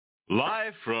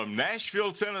Live from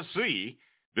Nashville, Tennessee,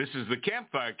 this is the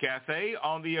Campfire Cafe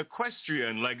on the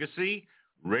Equestrian Legacy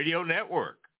Radio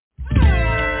Network.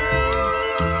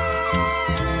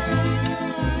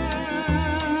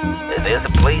 There's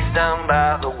a place down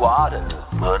by the water,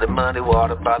 muddy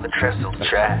water by the trestle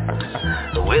tracks,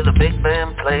 where the big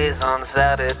band plays on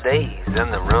Saturdays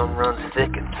and the rum runs thick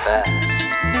and fast.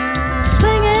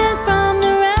 Swinging from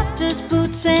the rafters,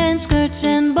 boots and skirts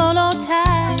and bolo ties.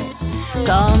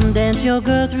 Come dance your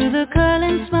girl through the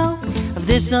curling smoke of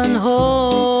this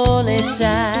unholy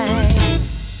sight.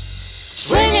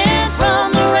 Swinging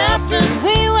from the rafters,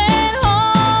 we went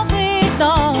home, we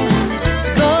thought.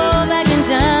 Go back in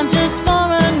time just for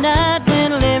a night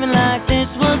when living like this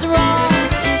was wrong.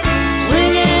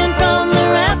 Swinging from the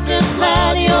rafters,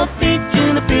 slide your feet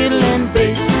to the fiddle and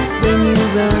bass. When you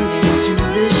run into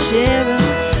the sheriff,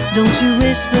 don't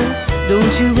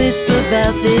you whisper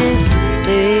about this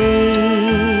day.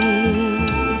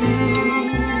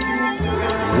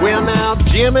 Well, now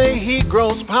Jimmy, he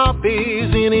grows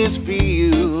poppies in his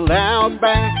field out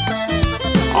back.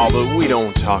 Although we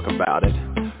don't talk about it,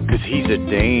 'cause he's a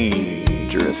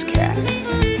dangerous cat.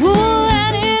 Ooh,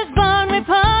 at his barn we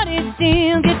party,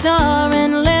 steel guitar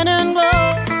and lantern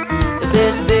glow. The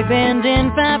best big band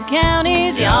in 5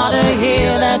 counties, you ought to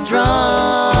hear that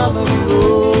drum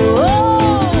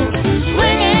roll.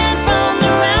 Swinging from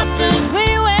the rafters,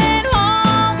 we went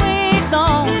home, we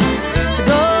thought. To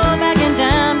go back in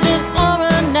time just for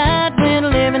a night when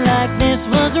living like this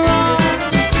was wrong.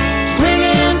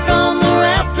 Swinging from the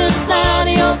rafters, slide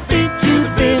your feet to the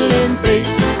fiddle and bass.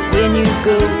 When you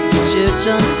go to church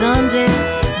on Sunday,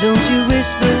 don't you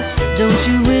whisper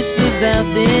about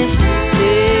this day.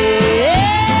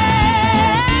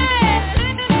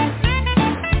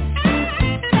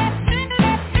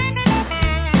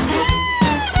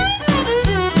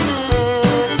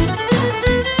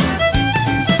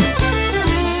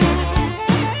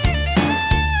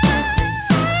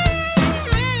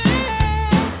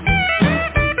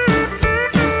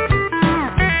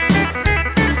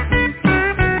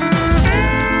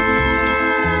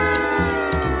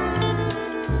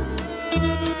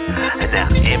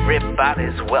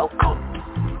 Everybody's welcome,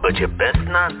 but you best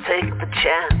not take the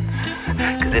chance.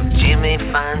 'Cause if Jimmy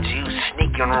finds you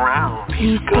sneaking around,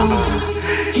 he's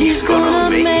gonna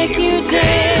make you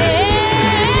dance.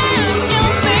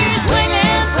 You'll be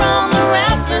swinging from the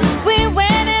rafters, we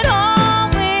waited all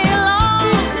way long.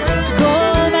 To go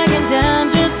back in time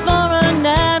just for a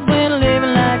night when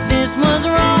living like this was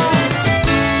wrong.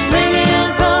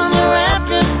 Swinging from the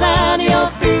rafters, slide your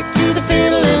feet to the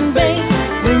fiddle and bass.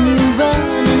 When you run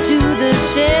into the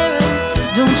sheriff,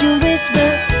 don't you whisper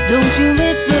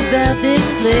about this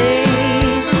place.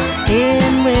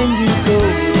 And when you go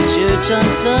to church on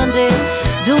Sunday,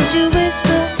 don't you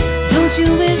whisper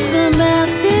about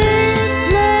this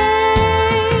place.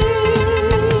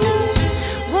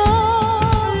 Whoa,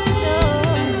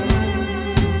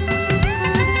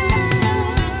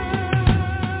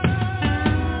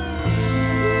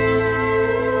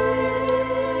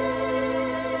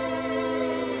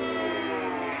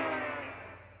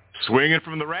 Swinging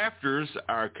from the rafters,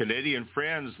 our Canadian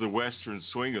friends, the Western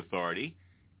Swing Authority.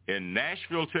 In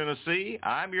Nashville, Tennessee,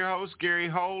 I'm your host, Gary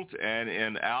Holt, and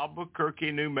in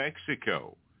Albuquerque, New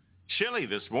Mexico. Chilly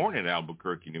this morning in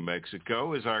Albuquerque, New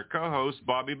Mexico, is our co-host,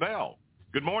 Bobby Bell.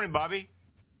 Good morning, Bobby.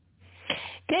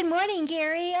 Good morning,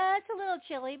 Gary. It's a little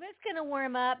chilly, but it's going to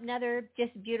warm up. Another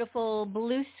just beautiful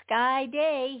blue sky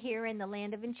day here in the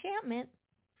land of enchantment.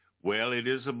 Well, it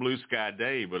is a blue sky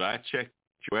day, but I checked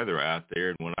weather out there,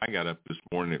 and when I got up this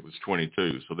morning, it was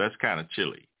 22, so that's kind of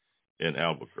chilly in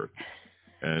Albuquerque.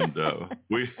 And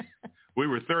we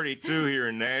were 32 here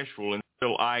in Nashville, and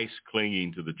still ice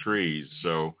clinging to the trees.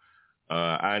 So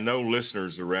I know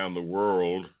listeners around the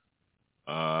world,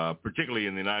 particularly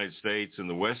in the United States and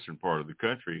the western part of the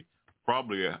country,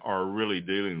 probably are really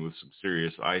dealing with some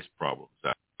serious ice problems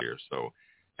out here. So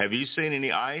have you seen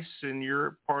any ice in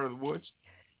your part of the woods?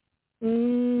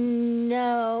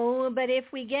 No, but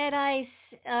if we get ice,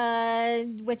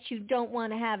 what you don't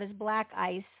want to have is black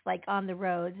ice, like on the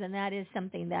roads, and that is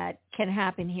something that can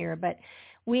happen here. But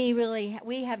we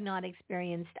have not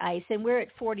experienced ice, and we're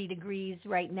at 40 degrees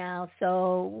right now,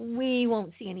 so we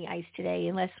won't see any ice today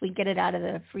unless we get it out of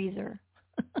the freezer.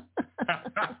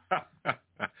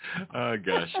 Oh,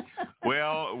 gosh.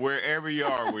 Well, wherever you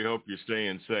are, we hope you're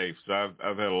staying safe. So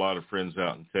I've had a lot of friends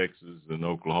out in Texas and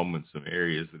Oklahoma and some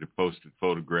areas that have posted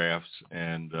photographs,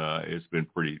 and it's been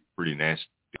pretty nasty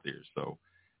here. So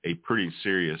a pretty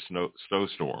serious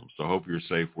snowstorm. So I hope you're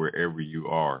safe wherever you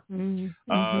are.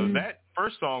 Mm-hmm. That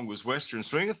first song was Western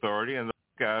Swing Authority, and the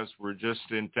guys were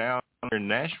just in town down there in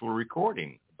Nashville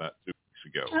recording about 2 weeks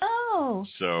ago. Oh.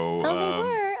 So they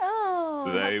were.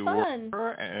 Oh, they how fun.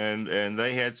 were, and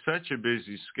they had such a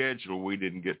busy schedule we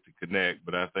didn't get to connect.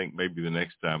 But I think maybe the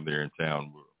next time they're in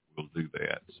town we'll do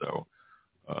that. So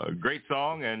great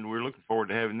song, and we're looking forward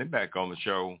to having them back on the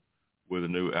show with a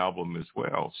new album as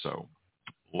well. So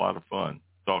a lot of fun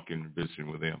talking and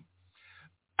visiting with them.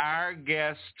 Our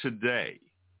guest today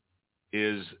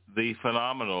is the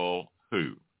phenomenal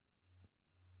who?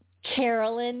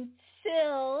 CAROLYN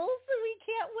SILLS. We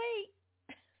can't wait.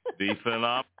 The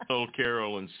phenomenal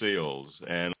CAROLYN SILLS,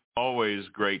 and always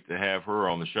great to have her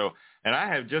on the show. And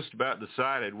I have just about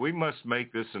decided we must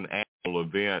make this an annual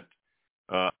event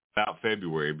about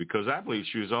February, because I believe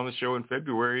she was on the show in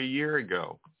February a year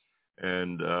ago.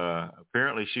 And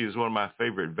apparently she is one of my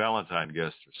favorite Valentine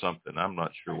guests or something. I'm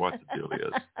not sure what the deal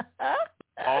is.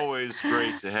 Always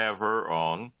great to have her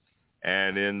on.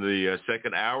 And in the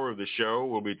second hour of the show,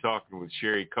 we'll be talking with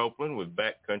Sherry Copeland with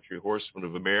Backcountry Horsemen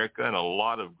of America, and a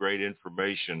lot of great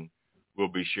information we'll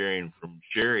be sharing from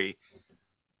Sherry.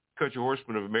 Backcountry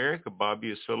Horsemen of America,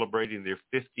 Bobby, is celebrating their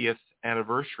 50th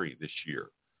anniversary this year.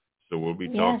 So we'll be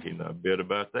talking a bit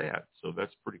about that. So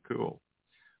that's pretty cool.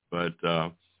 But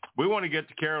we want to get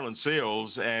to CAROLYN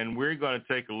SILLS, and we're going to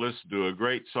take a listen to a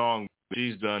great song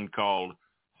she's done called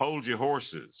Hold Your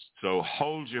Horses. So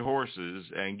hold your horses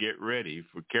and get ready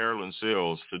for CAROLYN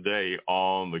SILLS today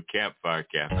on the Campfire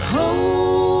Cafe.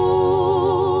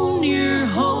 Hold your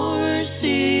horses.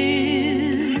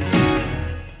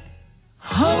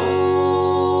 Hold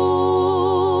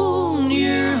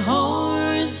your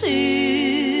horses.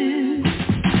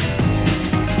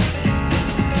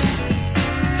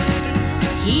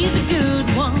 He's a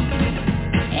good one,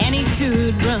 and he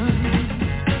could run.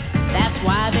 That's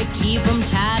why they keep him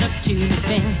tied up to the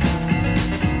fence.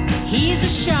 He's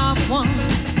a sharp one,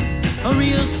 a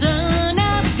real son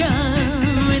of a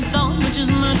gun, with almost as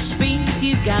much space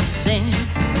he's got sense.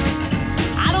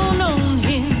 I don't own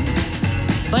him,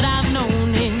 but I've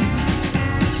known him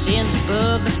since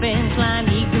above the fence line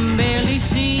he can barely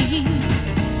see.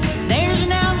 There's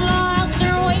an outlaw out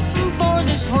there waiting for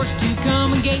this horse to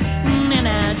come a-gating, and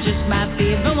I just might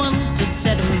be the one to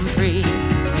set him free.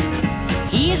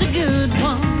 He's a good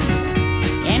one,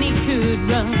 and he could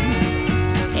run,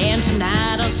 and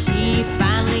tonight I'll see if he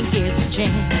finally gets a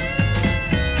chance.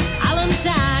 I'll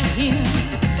untie him,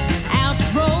 out the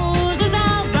roses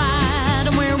I'll ride,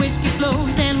 and where whiskey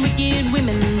flows and wicked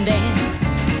women dance.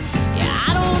 Yeah,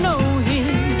 I don't know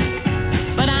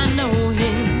him, but I know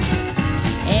him,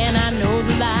 and I know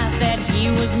the life that he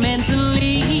was meant to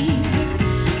lead.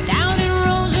 Down in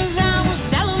roses I will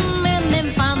sell him, and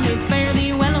then finally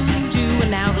fairly well him to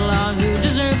an outlaw who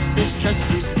deserves this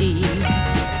trusty steed.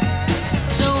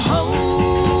 So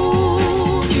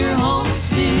hold your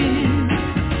horses,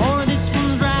 for this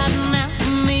one's riding out to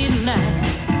midnight.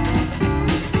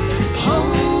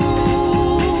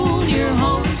 Hold your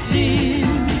horses,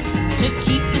 to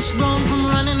keep this road from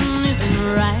running isn't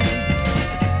right.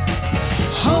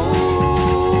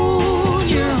 Hold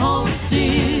your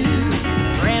horses,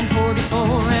 ran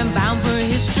 44 and bound for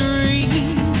history.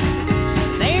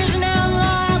 There's an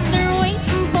outlaw out there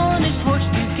waiting for this horse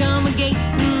to come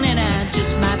a-gating, and I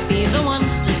just might be the one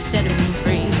to set him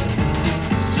free.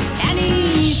 And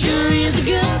he sure is a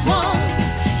good one.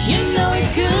 You know he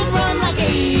could run like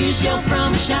a shell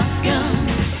from a shotgun.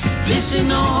 This is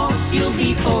no horse you'll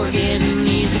be forgetting.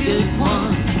 He's a good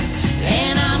one,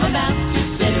 and I'm about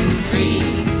to set him free.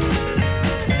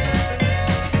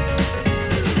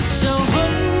 So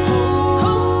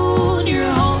hold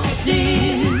your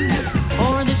horses,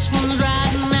 for this one's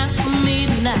riding out to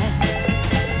midnight.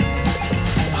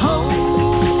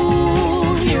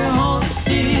 Hold your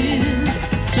horses,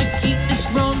 to keep this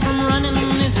road from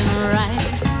running isn't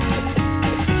right.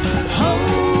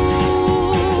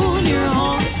 Hold your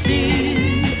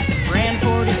horses, ran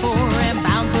 44 and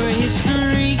bound for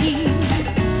history.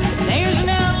 There's an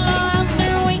outlaw out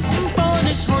there waiting for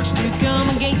this horse to come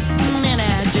a-gating, and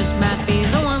I just might be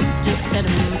the one to set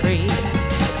him free.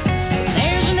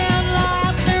 There's an outlaw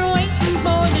out there waiting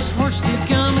for this horse to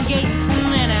come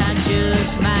a-gating, and I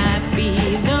just might be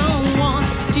the one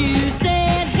to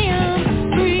set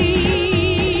him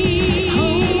free.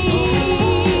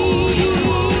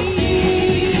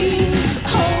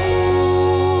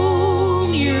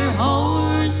 Hold your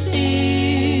horses.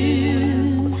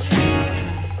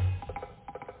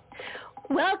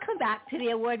 Welcome back to the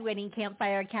award-winning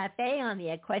Campfire Cafe on the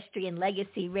Equestrian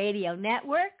Legacy Radio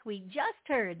Network. We just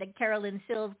heard the CAROLYN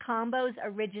SILLS Combo's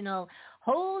original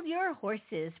Hold Your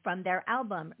Horses from their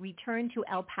album Return to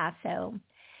El Paso.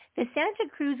 The Santa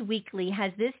Cruz Weekly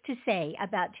has this to say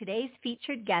about today's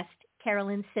featured guest,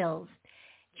 CAROLYN SILLS.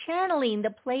 Channeling the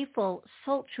playful,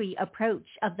 sultry approach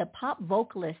of the pop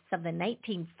vocalists of the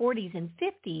 1940s and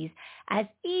 50s as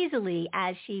easily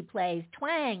as she plays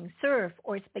twang, surf,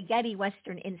 or spaghetti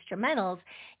western instrumentals,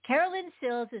 CAROLYN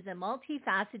SILLS is a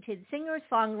multifaceted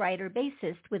singer-songwriter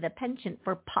bassist with a penchant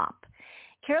for pop.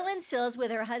 CAROLYN SILLS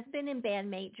with her husband and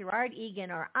bandmate Gerard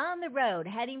Egan are on the road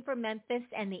heading for Memphis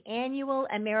and the annual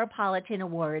Ameripolitan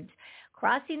Awards.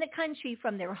 Crossing the country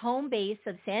from their home base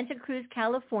of Santa Cruz,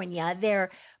 California, their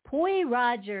Poi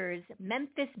Rogers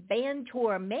Memphis Band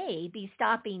Tour may be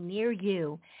stopping near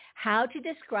you. How to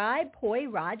describe Poi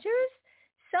Rogers?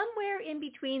 Somewhere in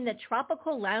between the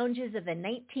tropical lounges of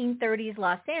the 1930s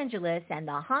Los Angeles and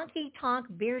the honky-tonk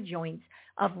beer joints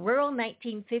of rural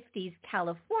 1950s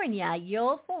California,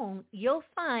 you'll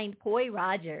find Poi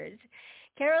Rogers.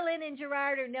 CAROLYN and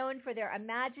Gerard are known for their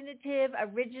imaginative,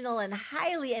 original, and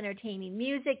highly entertaining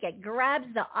music. It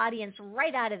grabs the audience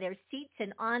right out of their seats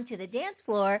and onto the dance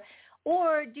floor,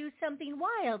 or do something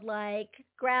wild like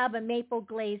grab a maple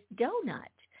glazed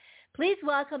donut. Please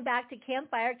welcome back to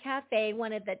Campfire Cafe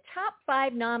one of the top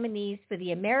 5 nominees for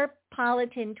the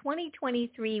Ameripolitan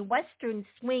 2023 Western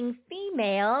Swing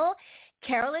Female,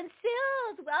 CAROLYN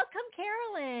SILLS. Welcome,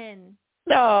 CAROLYN.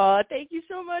 Oh, thank you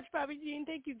so much, Bobby Jean.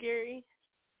 Thank you, Gary.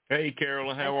 Hey,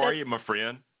 CAROLYN, how are you, my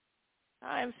friend?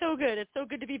 I'm so good. It's so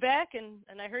good to be back, and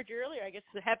I heard you earlier. I guess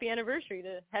it's a happy anniversary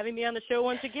to having me on the show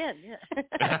once again.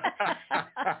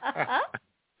 Yeah.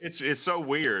 It's so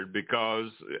weird because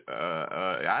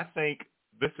I think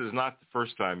this is not the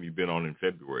first time you've been on in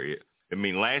February. I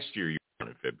mean, last year you were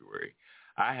on in February.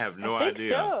 I have no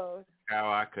idea how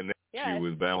I connect you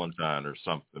with Valentine or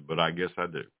something, but I guess I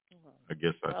do.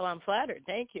 Well, I'm flattered.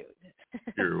 Thank you.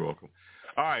 You're welcome.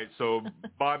 All right, so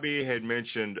Bobby had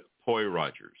mentioned Poi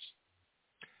Rogers.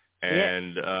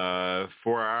 And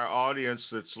for our audience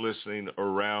that's listening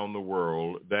around the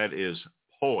world, that is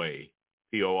Poi,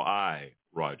 P-O-I,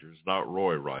 Rogers, not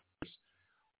Roy Rogers.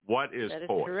 What is That is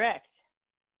Poi? correct.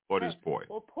 What is Poi?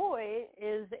 Well, Poi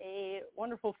is a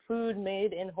wonderful food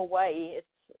made in Hawaii. It's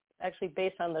actually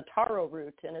based on the taro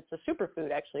root, and it's a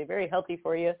superfood, actually, very healthy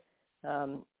for you,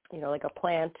 like a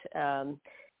plant.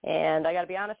 And I got to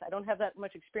be honest, I don't have that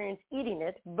much experience eating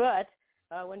it, but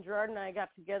when Gerard and I got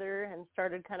together and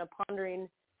started kind of pondering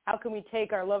how can we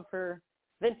take our love for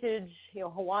vintage,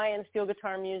 Hawaiian steel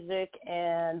guitar music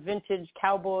and vintage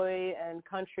cowboy and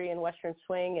country and Western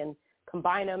swing and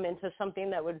combine them into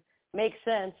something that would make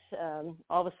sense,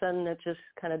 all of a sudden it just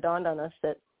kind of dawned on us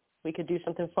that we could do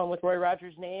something fun with Roy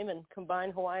Rogers' name and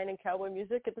combine Hawaiian and cowboy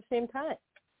music at the same time.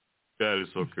 That is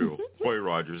so cool. Roy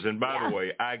Rogers. And by the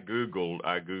way, I Googled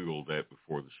that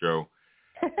before the show.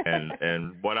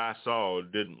 And what I saw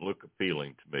didn't look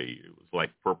appealing to me. It was like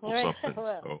purple something.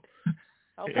 Well,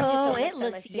 so. It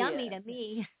looks yummy to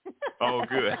me. Oh,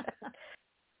 good.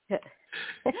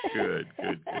 Good.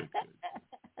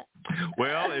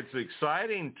 Well, it's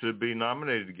exciting to be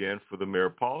nominated again for the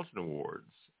Ameripolitan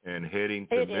Awards and heading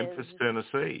to Memphis,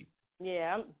 Tennessee.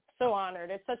 Yeah, I'm so honored.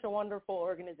 It's such a wonderful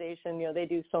organization. They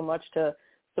do so much to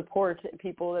support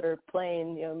people that are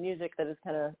playing, music that is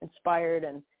kind of inspired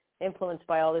and influenced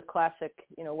by all this classic,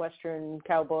 Western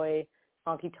cowboy,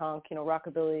 honky-tonk,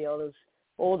 rockabilly, all those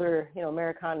older,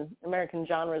 American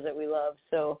genres that we love.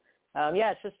 So,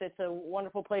 it's a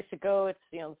wonderful place to go. It's,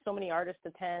 so many artists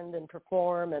attend and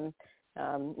perform. And,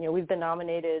 we've been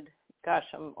nominated,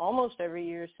 almost every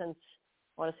year since,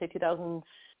 I want to say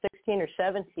 2016 or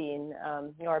 17.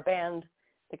 Our band,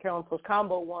 the CAROLYN SILLS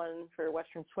Combo, won for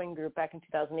Western Swing Group back in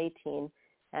 2018.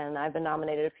 And I've been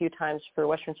nominated a few times for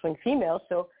Western Swing Female.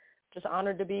 So just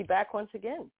honored to be back once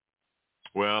again.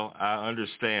 Well, I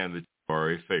understand that you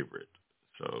are a favorite.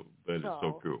 So that is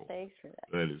so cool. Thanks for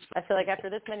that. That is. I feel like after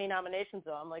this many nominations,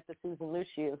 though, I'm like the Susan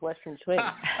Lucci of Western Swing.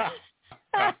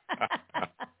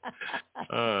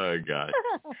 Oh, God.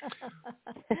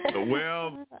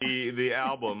 Well, the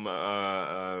album,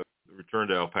 Return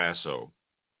to El Paso.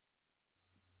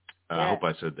 I hope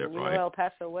I said that right. El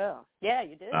Paso well. Yeah,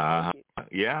 you did. Thank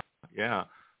you. Yeah.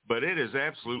 But it is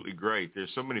absolutely great.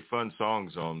 There's so many fun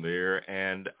songs on there,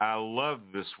 and I love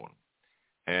this one.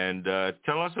 And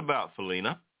tell us about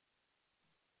Felina.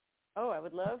 Oh, I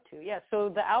would love to. Yeah, so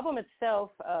the album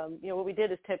itself, what we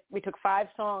did is we took 5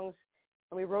 songs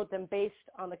and we wrote them based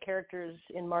on the characters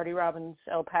in Marty Robbins'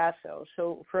 El Paso.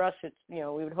 So for us, it's,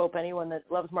 we would hope anyone that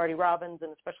loves Marty Robbins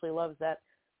and especially loves that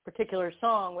particular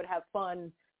song would have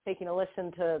fun taking a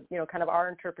listen to, kind of our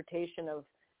interpretation of,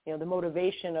 the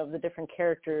motivation of the different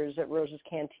characters at Rose's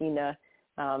Cantina.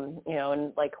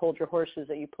 And like Hold Your Horses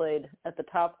that you played at the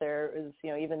top there is,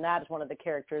 even that is one of the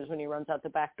characters when he runs out the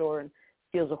back door and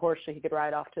steals a horse so he could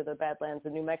ride off to the Badlands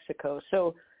of New Mexico.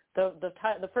 So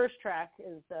the first track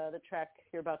is the track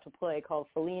you're about to play called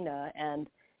Felina. And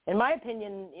in my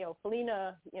opinion,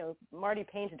 Felina, Marty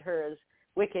painted her as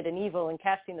wicked and evil and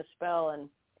casting the spell, and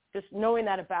just knowing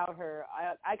that about her,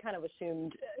 I kind of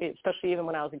assumed, especially even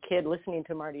when I was a kid listening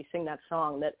to Marty sing that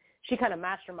song, that she kind of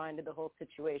masterminded the whole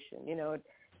situation.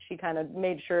 She kind of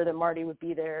made sure that Marty would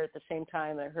be there at the same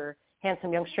time that her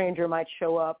handsome young stranger might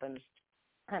show up and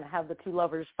kind of have the two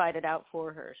lovers fight it out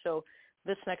for her. So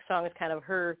this next song is kind of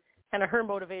her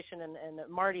motivation, and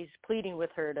Marty's pleading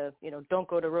with her to, don't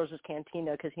go to Rose's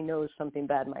Cantina because he knows something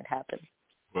bad might happen.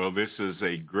 Well, this is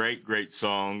a great, great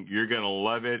song. You're going to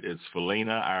love it. It's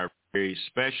Felina. Our very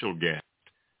special guest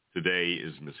today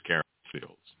is Miss CAROLYN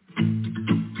SILLS.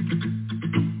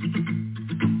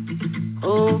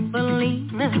 Oh,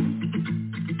 Felina,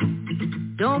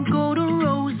 don't go to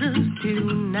Rose's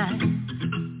tonight.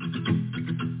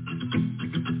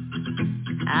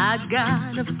 I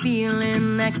got a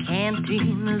feeling that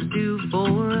cantina's due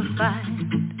for a fight.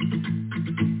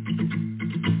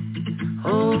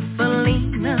 Oh,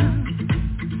 Felina,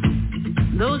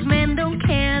 those men don't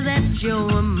care that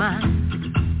you're mine.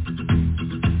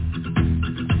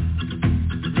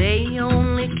 They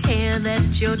only care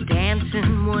that you're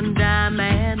dancing one dime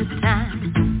at a time.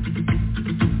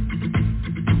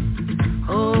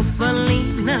 Oh,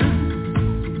 Felina,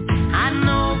 I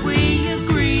know we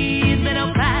agree that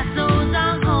El Paso's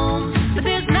our home, but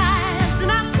there's nights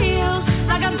and I feel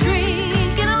like I'm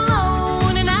drinking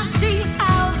alone, and I see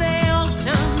how they all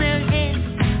turn their heads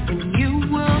when you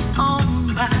were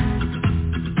on by.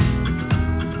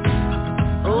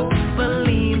 Oh,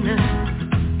 Felina,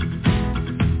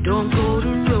 don't go to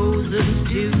Rose's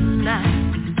tonight.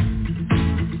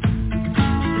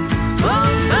 Oh,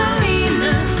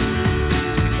 Felina,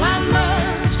 why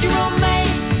must you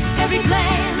romance every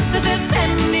glance that there's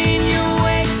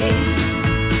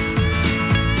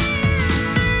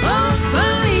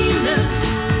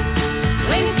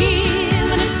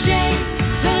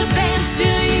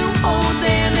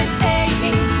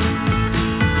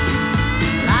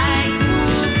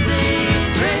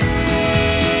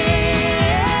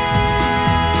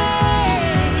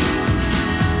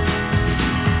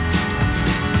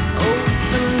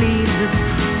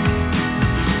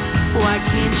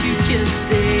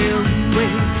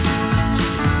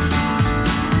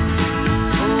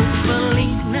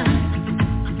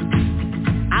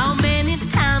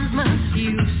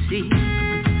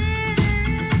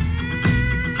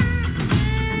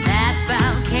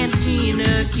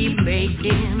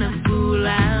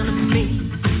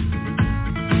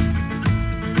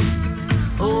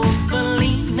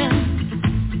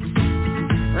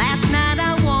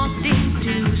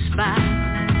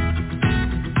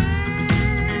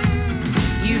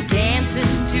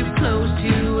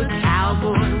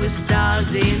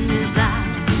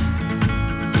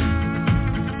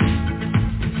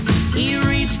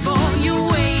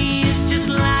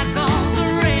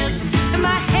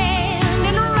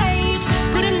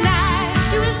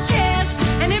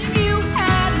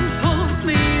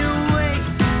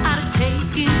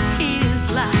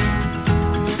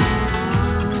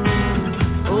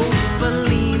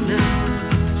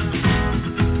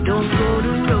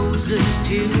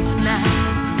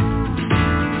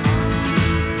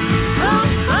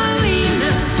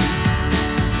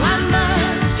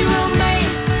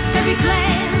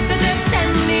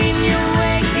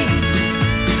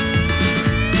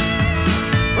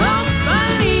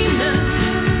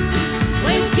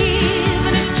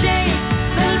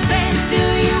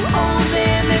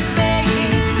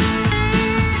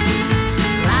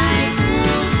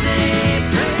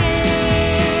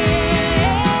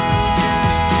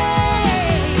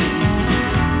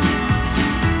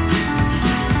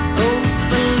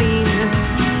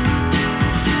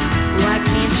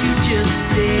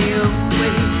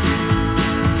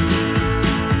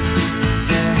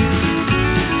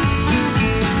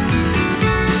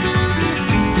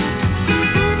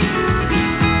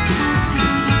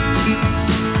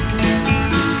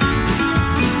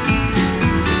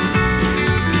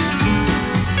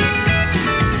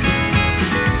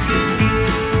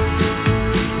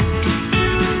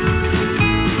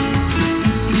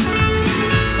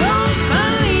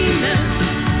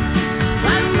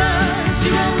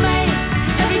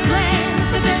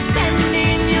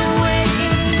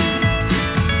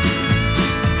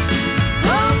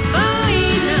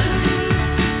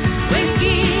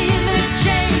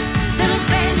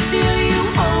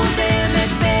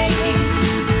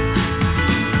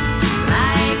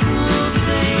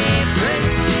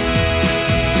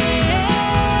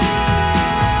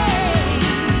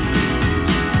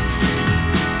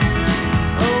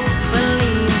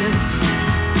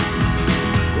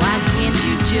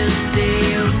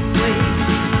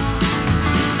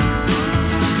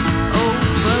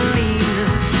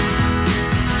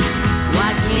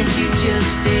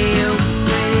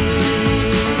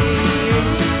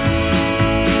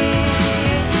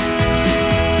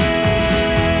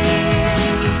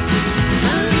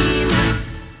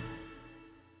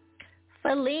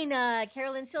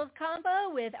Carolyn Sills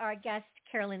Combo with our guest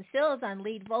Carolyn Sills on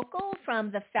lead vocal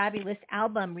from the fabulous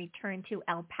album Return to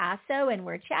El Paso, and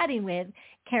we're chatting with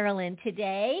Carolyn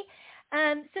today.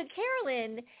 So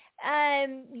Carolyn,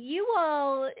 you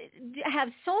all have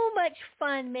so much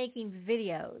fun making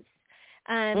videos.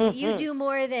 You do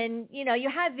more than, you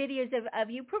have videos of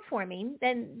you performing,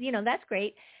 then, that's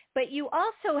great. But you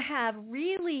also have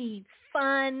really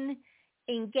fun,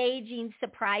 engaging,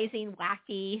 surprising,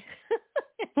 wacky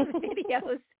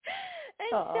videos.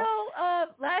 And so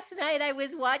last night I was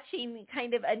watching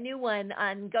kind of a new one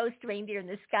on Ghost Reindeer in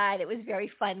the Sky that was very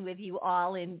fun with you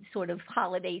all in sort of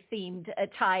holiday-themed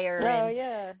attire. Oh, and,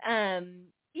 yeah.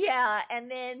 Yeah, and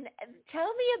then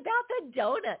tell me about the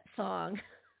donut song.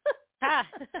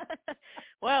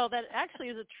 Well, that actually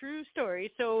is a true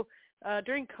story. So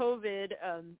during COVID,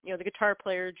 the guitar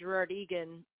player Gerard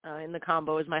Egan in the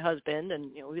combo is my husband,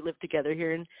 and we lived together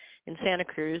here in Santa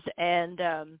Cruz. And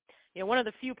one of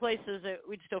the few places that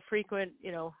we'd still frequent,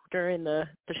 during the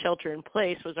shelter in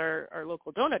place was our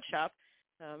local donut shop.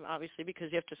 Obviously,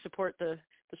 because you have to support the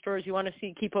stores you want to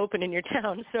see keep open in your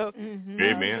town. So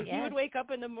Amen. He would wake up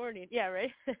in the morning. Yeah,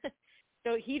 right.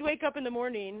 So he'd wake up in the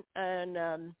morning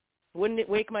and wouldn't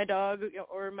wake my dog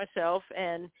or myself,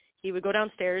 and he would go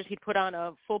downstairs, he'd put on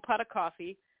a full pot of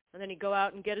coffee, and then he'd go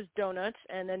out and get his donuts,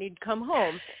 and then he'd come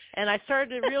home. And I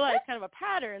started to realize kind of a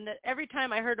pattern that every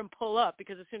time I heard him pull up,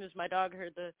 because as soon as my dog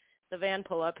heard the van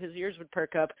pull up, his ears would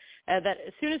perk up, that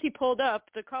as soon as he pulled up,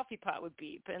 the coffee pot would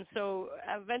beep. And so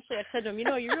eventually I said to him,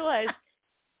 you realize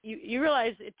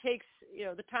it takes,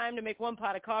 the time to make one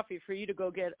pot of coffee for you to go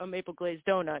get a maple glazed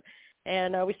donut.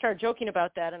 And we started joking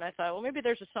about that, and I thought, well, maybe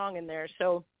there's a song in there.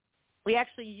 So we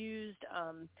actually used,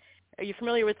 are you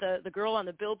familiar with the Girl on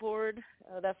the Billboard,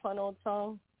 that fun old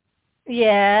song?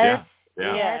 Yes.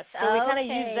 Yeah. Yes. So we kind of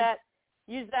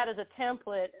used that as a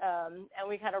template, and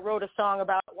we kind of wrote a song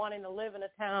about wanting to live in a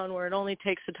town where it only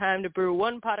takes the time to brew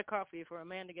one pot of coffee for a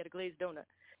man to get a glazed donut.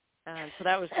 So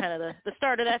that was kind of the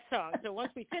start of that song. So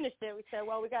once we finished it, we said,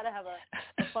 well, we got to have a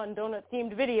fun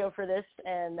donut-themed video for this,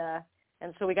 and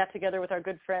so we got together with our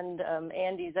good friend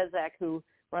Andy Zezak, who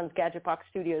runs Gadget Box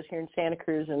Studios here in Santa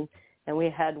Cruz, and we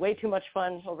had way too much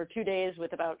fun over 2 days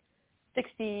with about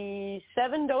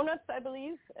 67 donuts, I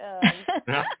believe,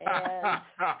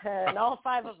 and all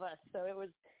 5 of us. So it was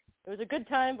a good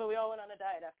time, but we all went on a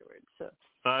diet afterwards. So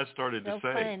I started to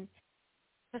say. Fun.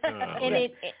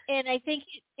 And I think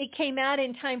it came out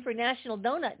in time for National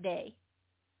Donut Day.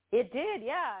 It did,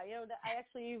 yeah.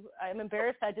 I'm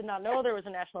embarrassed. I did not know there was a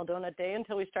National Donut Day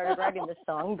until we started writing this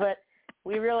song. But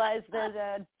we realized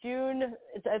that June,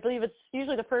 I believe it's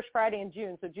usually the first Friday in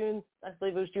June. So I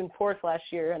believe it was June 4th last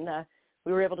year, and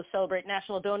we were able to celebrate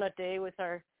National Donut Day with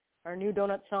our new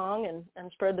donut song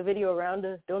and spread the video around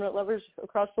to donut lovers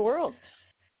across the world.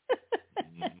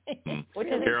 Which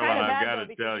is Carolyn, kind of I've got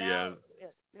to tell you.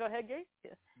 Go ahead, Gary.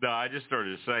 Yeah. No, I just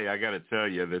started to say, I got to tell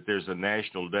you that there's a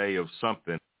national day of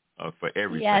something for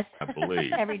everything, yes. I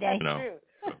believe. Every day. That's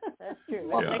true.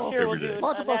 Yeah, next year we'll do a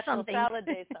multiple National something. Salad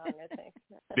Day song, I think.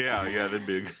 Yeah, that'd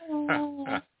be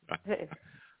good.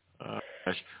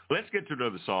 Let's get to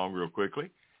another song real quickly.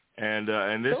 And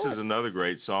this is another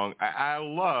great song. I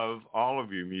love all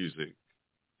of your music.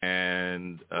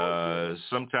 And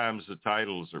sometimes the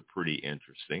titles are pretty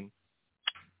interesting.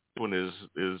 This one is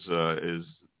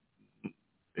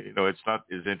it's not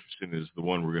as interesting as the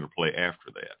one we're going to play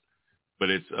after that. But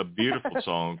it's a beautiful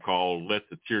song called Let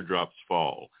the Teardrops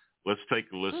Fall. Let's take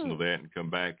a listen to that and come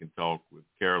back and talk with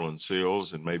Carolyn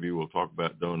Sills, and maybe we'll talk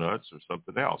about donuts or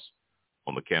something else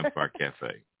on the Campfire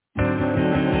Cafe.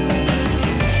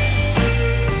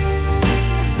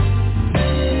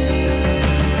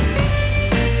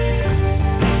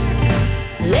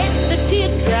 Let the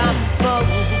teardrops fall.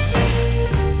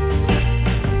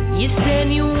 You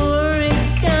said you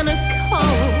weren't gonna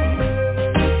call.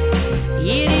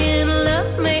 You didn't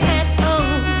love me at all.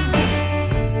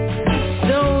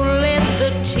 So let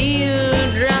the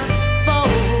teardrops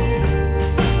fall.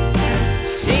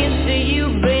 Since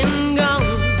you've been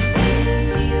gone,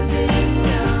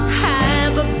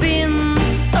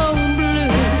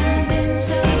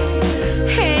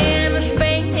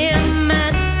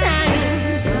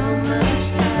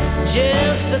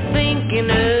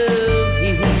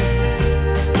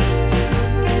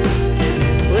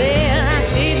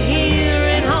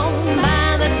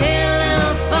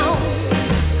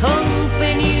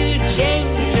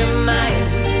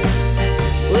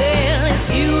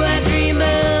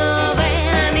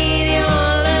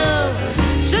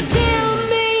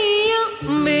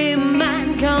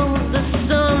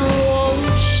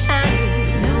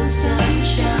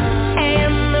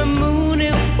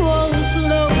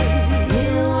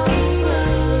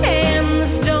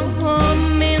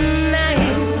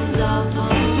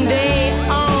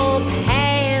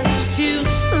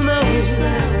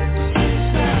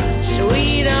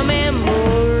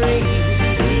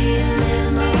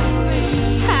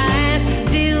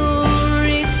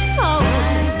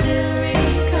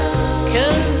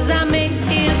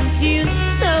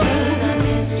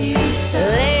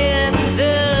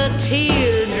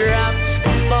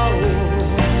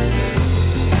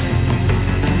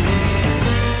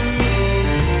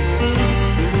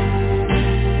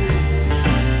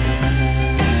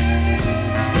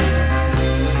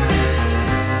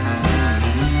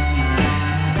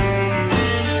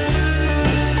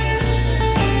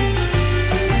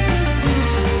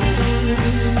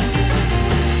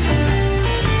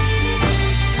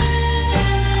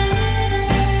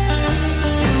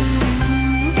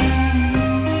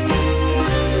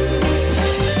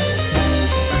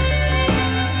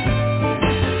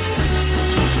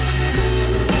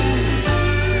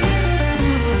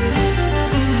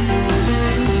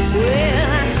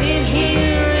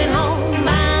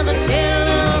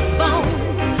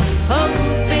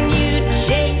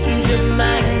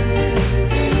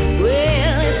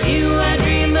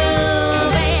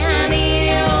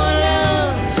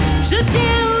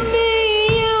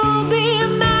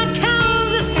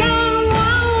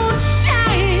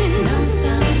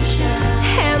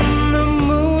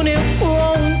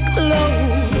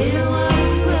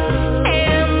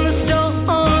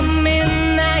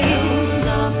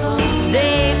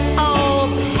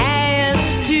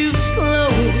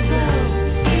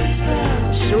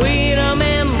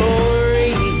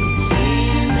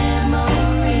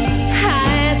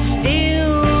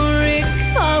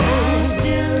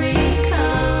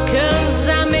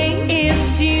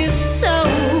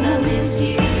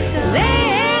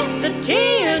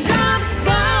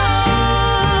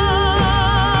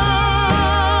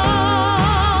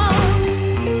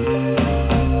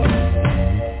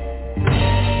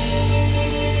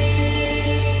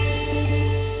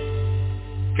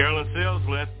 Carolyn Sills,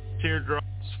 Let Teardrops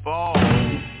Fall.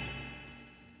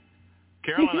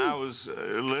 Carolyn, I was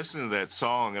listening to that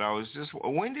song, and I was just,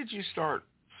 when did you start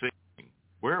singing?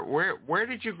 Where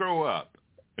did you grow up,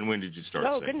 and when did you start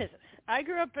singing? Oh, goodness. I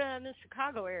grew up in the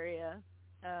Chicago area,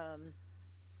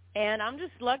 and I'm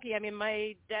just lucky. I mean,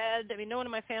 my dad, no one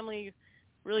in my family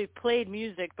really played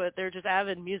music, but they're just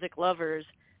avid music lovers.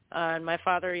 And my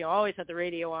father, always had the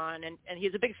radio on, and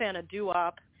he's a big fan of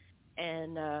doo-wop.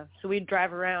 And so we'd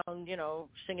drive around,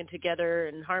 singing together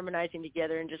and harmonizing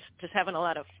together and just having a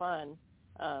lot of fun.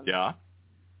 Yeah.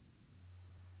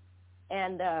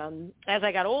 And as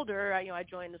I got older, I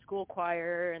joined the school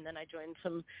choir, and then I joined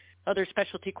some other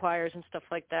specialty choirs and stuff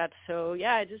like that. So,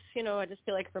 yeah, I just feel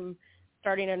like from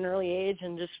starting at an early age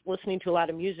and just listening to a lot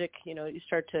of music, you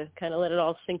start to kind of let it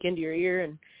all sink into your ear.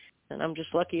 And I'm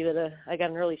just lucky that I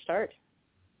got an early start.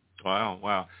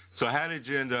 Wow. So how did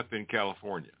you end up in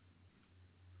California?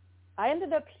 I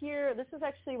ended up here. This is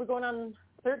actually, we're going on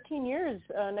 13 years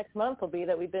next month will be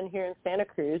that we've been here in Santa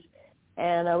Cruz.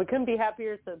 And we couldn't be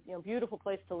happier. It's a beautiful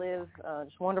place to live,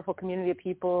 just a wonderful community of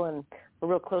people, and we're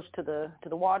real close to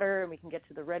the water, and we can get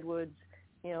to the redwoods,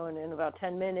 in about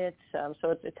 10 minutes.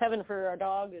 So it's heaven for our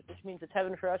dog, which means it's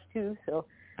heaven for us too. So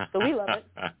we love it.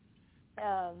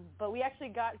 But we actually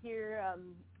got here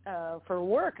for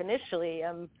work initially.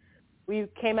 We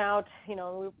came out,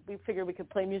 we figured we could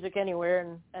play music anywhere,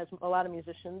 and as a lot of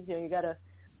musicians, you got to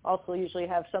also usually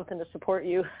have something to support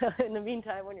you in the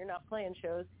meantime when you're not playing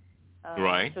shows.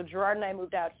 Right. So Gerard and I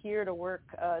moved out here to work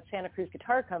at Santa Cruz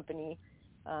Guitar Company.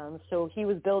 So he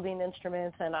was building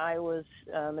instruments, and I was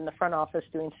in the front office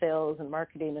doing sales and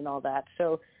marketing and all that.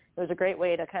 So it was a great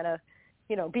way to kind of,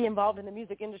 be involved in the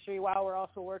music industry while we're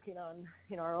also working on,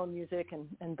 our own music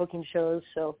and booking shows.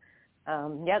 So,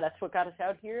 that's what got us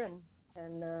out here,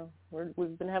 and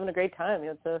we've been having a great time.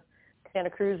 Santa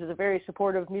Cruz is a very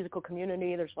supportive musical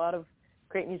community. There's a lot of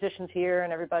great musicians here,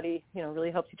 and everybody,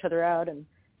 really helps each other out, and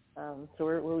so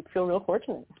we feel real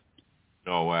fortunate.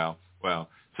 Oh, wow.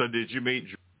 So did you meet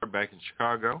Gerard back in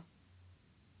Chicago?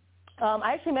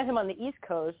 I actually met him on the East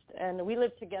Coast, and we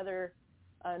lived together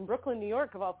in Brooklyn, New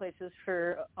York, of all places,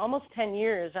 for almost 10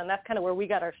 years, and that's kind of where we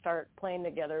got our start playing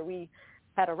together. We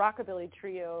had a rockabilly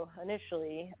trio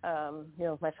initially,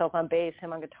 myself on bass,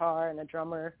 him on guitar, and a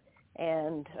drummer,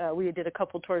 and we did a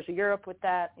couple tours of Europe with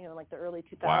that, like the early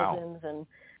 2000s, wow. And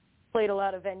played a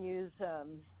lot of venues.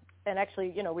 And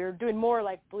actually, we were doing more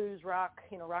like blues rock,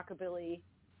 rockabilly.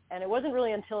 And it wasn't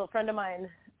really until a friend of mine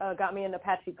got me into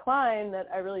Patsy Cline that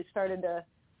I really started to,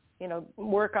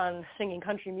 work on singing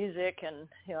country music. And,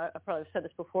 I probably said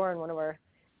this before in one of our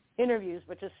interviews,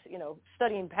 but just,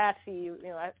 studying Patsy,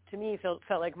 to me felt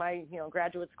like my,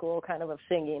 graduate school kind of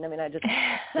singing. I just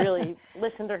really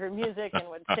listened to her music and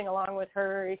would sing along with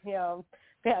her, it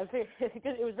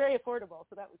was very affordable,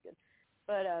 so that was good.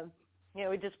 But,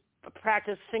 we just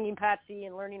practiced singing Patsy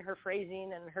and learning her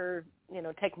phrasing and her,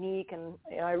 technique, and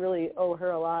I really owe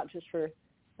her a lot just for,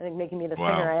 I think, making me the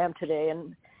singer I am today.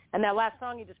 And that last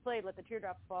song you just played, Let the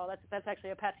Teardrops Fall, that's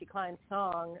actually a Patsy Cline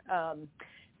song.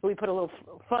 We put a little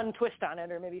fun twist on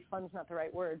it, or maybe fun's not the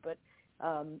right word, but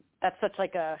that's such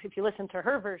like if you listen to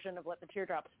her version of Let the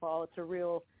Teardrops Fall, it's a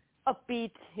real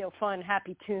upbeat, fun,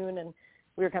 happy tune. And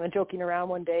we were kind of joking around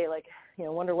one day, like,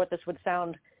 wonder what this would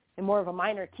sound in more of a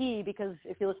minor key, because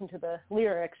if you listen to the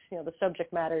lyrics, the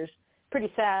subject matter's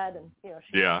pretty sad, and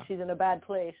she's in a bad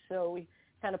place. So we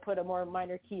kind of put a more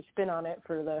minor key spin on it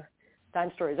for the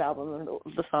Dime Stories album, and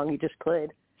the song you just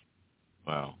played.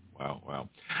 Wow.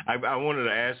 I wanted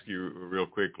to ask you real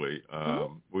quickly.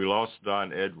 We lost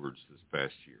Don Edwards this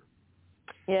past year.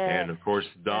 Yeah. And of course,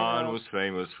 Don was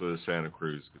famous for the Santa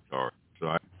Cruz guitar. So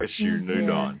I guess you knew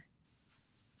Don.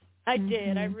 I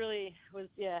did. I really was,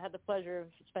 had the pleasure of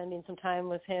spending some time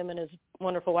with him and his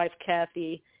wonderful wife,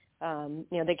 Kathy.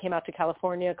 They came out to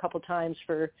California a couple times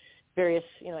for various,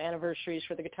 anniversaries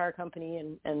for the guitar company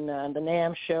and the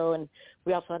NAMM show. And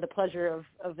we also had the pleasure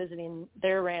of visiting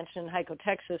their ranch in Hico,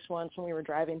 Texas once when we were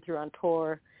driving through on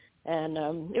tour. And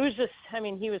it was just,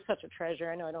 he was such a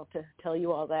treasure. I know I don't have to tell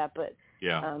you all that, but,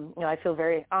 I feel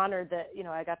very honored that,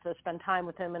 I got to spend time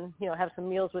with him and, have some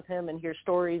meals with him and hear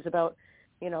stories about,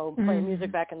 playing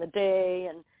music back in the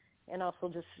day, and also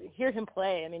just hear him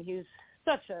play. He's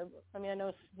such a, I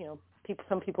know,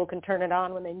 some people can turn it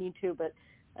on when they need to, but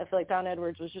I feel like Don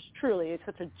Edwards was just truly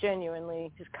such a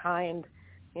genuinely just kind,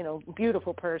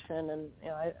 beautiful person, and,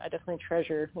 I definitely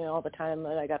treasure, all the time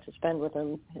that I got to spend with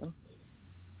him.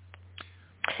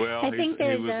 Well, I think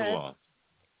he was a lot.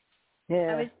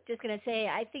 Yeah. I was just going to say,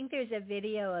 I think there's a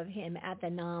video of him at the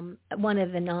one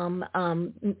of the NOM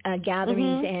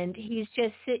gatherings, and he's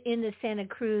just in the Santa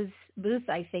Cruz booth,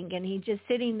 I think, and he's just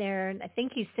sitting there, and I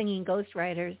think he's singing Ghost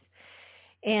Riders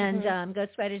and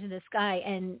Ghost Riders in the Sky,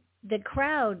 and the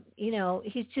crowd, you know,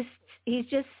 he's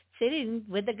just sitting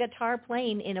with the guitar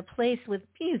playing in a place with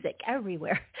music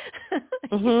everywhere,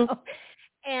 you know?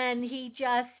 And he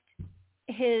just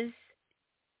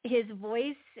his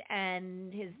voice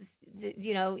and his,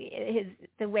 you know,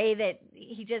 the way that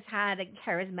he just had a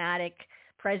charismatic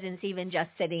presence, even just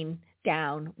sitting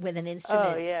down with an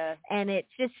instrument. Oh, yeah. And it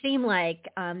just seemed like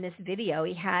this video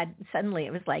he had, suddenly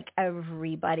it was like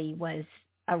everybody was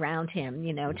around him,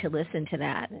 you know, to listen to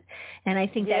that. And I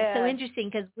think that's so interesting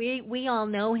because we all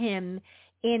know him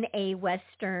in a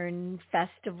Western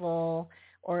festival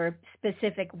or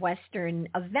specific Western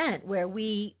event where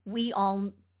we're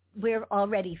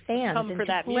already fans, and to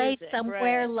that play music,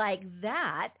 somewhere like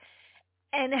that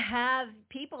and have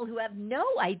people who have no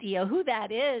idea who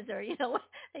that is, or, you know,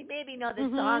 they maybe know the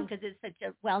song because it's such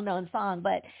a well-known song,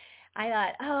 but I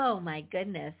thought, oh my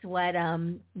goodness, what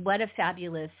a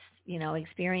fabulous, you know,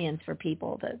 experience for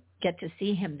people to get to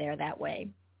see him there that way.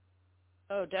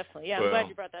 Oh, definitely. Yeah, I'm glad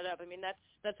you brought that up. I mean,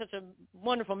 that's such a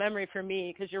wonderful memory for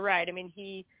me because you're right. I mean,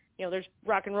 you know, there's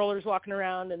rock and rollers walking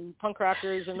around and punk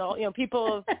rockers and all, you know,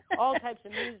 people of all types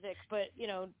of music, but, you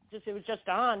know, it was just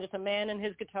a man and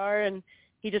his guitar, and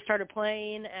he just started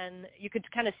playing, and you could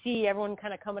kind of see everyone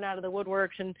kind of coming out of the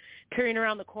woodworks and peering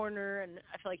around the corner, and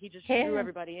I feel like he just drew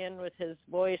everybody in with his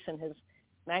voice and his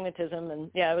magnetism,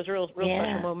 and it was a real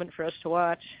special moment for us to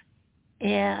watch.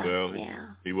 Yeah. Well,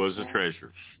 he was a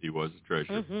treasure. He was a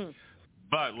treasure.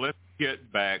 But let's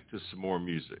get back to some more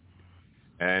music.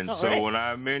 And when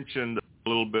I mentioned a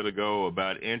little bit ago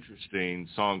about interesting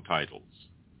song titles,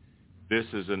 this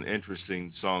is an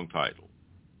interesting song title.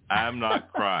 I'm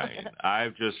Not Crying.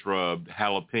 I've just rubbed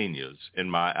jalapenos in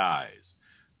my eyes.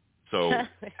 So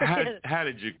how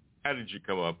did you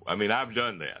come up? I mean, I've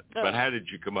done that, but how did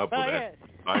you come up with that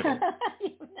title?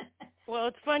 Well,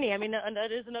 it's funny. I mean,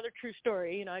 that is another true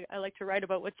story. You know, I like to write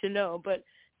about what you know, but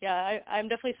I'm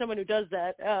definitely someone who does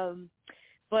that.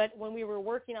 But when we were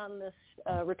working on this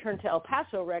Return to El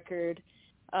Paso record,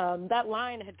 that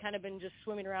line had kind of been just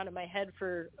swimming around in my head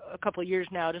for a couple of years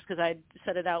now, just because I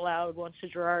said it out loud once to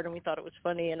Gerard, and we thought it was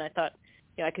funny, and I thought,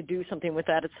 you know, I could do something with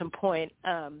that at some point.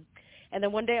 And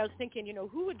then one day I was thinking, you know,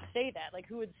 who would say that? Like,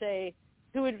 who would,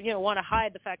 you know, want to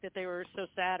hide the fact that they were so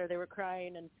sad or they were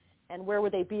crying, and where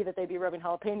would they be that they'd be rubbing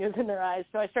jalapenos in their eyes?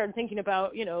 So I started thinking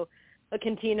about, you know, a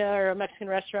cantina or a Mexican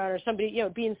restaurant or somebody, you know,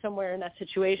 being somewhere in that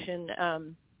situation.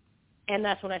 And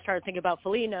that's when I started thinking about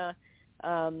Felina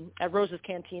at Rosa's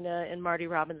Cantina in Marty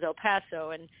Robbins' El Paso.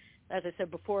 And as I said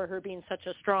before, her being such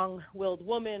a strong-willed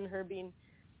woman, her being,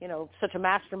 you know, such a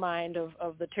mastermind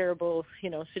of the terrible, you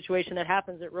know, situation that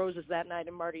happens at Rosa's that night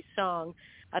in Marty's song,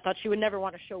 I thought she would never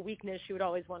want to show weakness. She would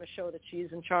always want to show that she's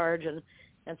in charge. And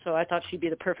so I thought she'd be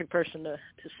the perfect person to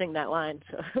sing that line.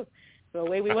 So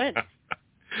away we went.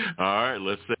 All right,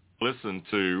 let's listen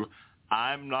to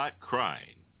I'm Not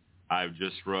Crying. I've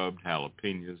just rubbed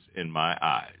jalapenos in my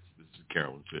eyes. This is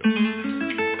CAROLYN SILLS.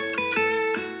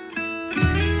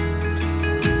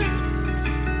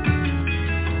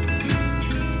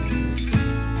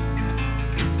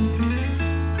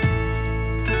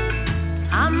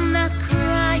 I'm not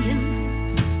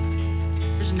crying.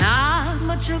 There's not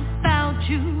much about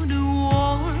you to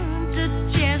warrant a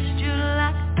gesture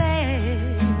like that.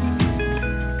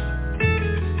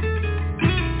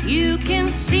 You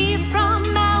can see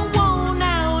from my worn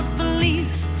out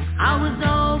beliefs I was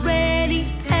already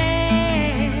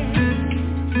had.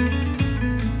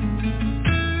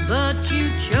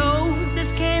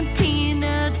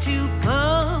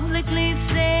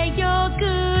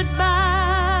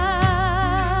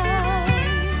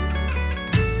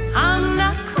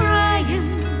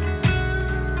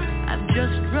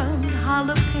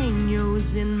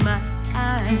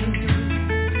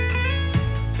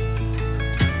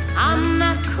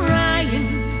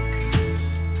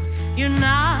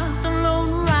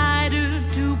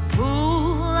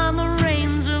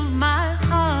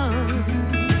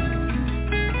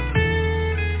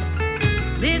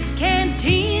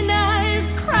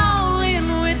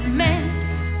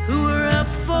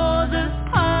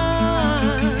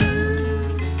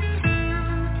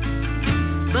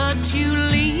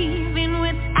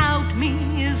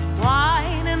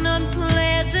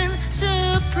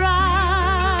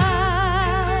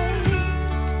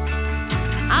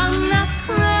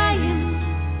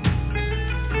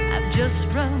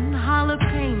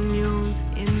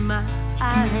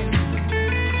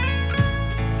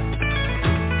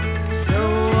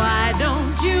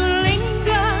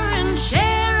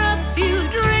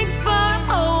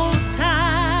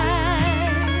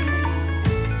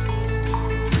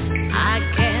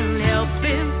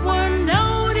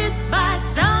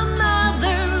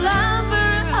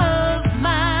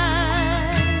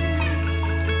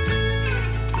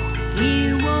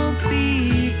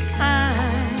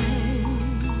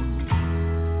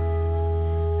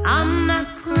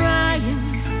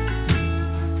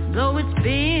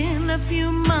 few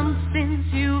months since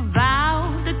you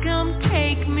vowed to come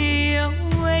take me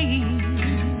away.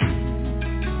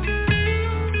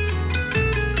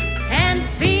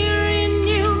 And fearing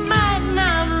you might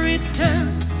not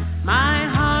return, my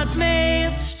heart may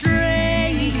have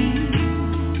strayed.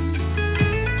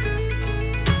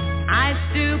 I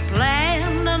still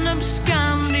planned on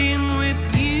absconding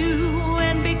with you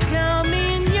and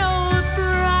becoming your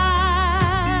bride.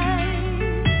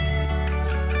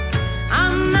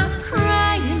 I'm not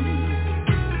crying,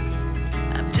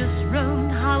 I've just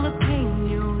rubbed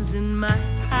jalapenos in my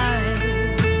eyes.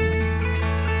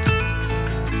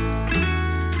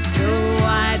 So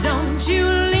why don't you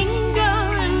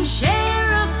linger and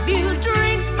share a few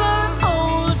drinks for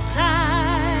old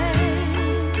times?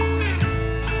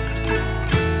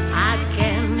 I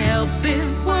can't help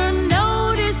it, we're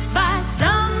noticed by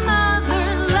some other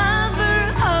lover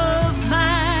of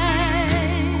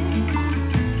mine.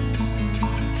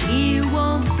 He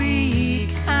won't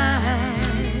be kind.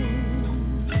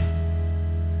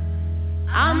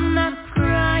 I'm not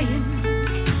crying,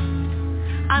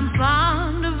 I'm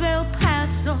fond of El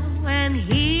Paso, and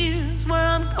here's where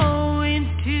I'm going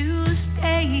to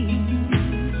stay.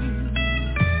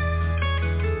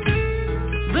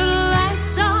 The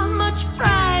lights are much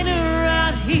brighter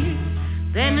out here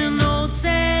than in old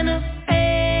Santa Fe.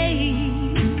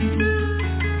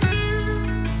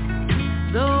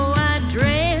 Though I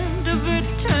dreamt of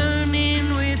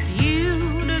returning with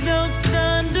you to those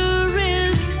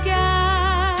thundering skies.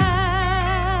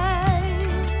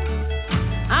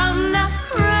 I'm not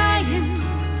crying,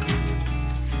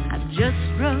 I've just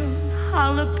rubbed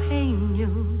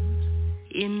jalapenos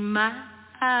in my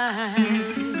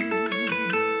eyes.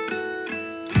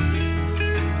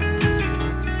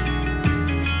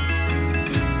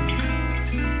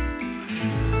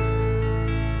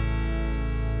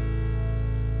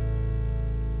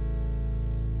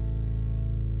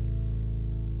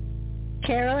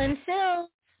 Carolyn Sills,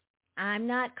 I'm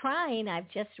not crying. I've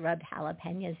just rubbed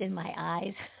jalapenos in my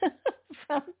eyes.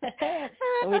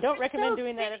 And we don't recommend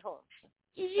doing that at home.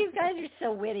 You guys are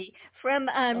so witty. From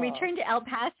Return to El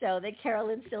Paso, the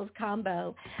Carolyn Sills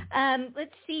combo.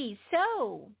 Let's see.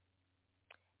 So,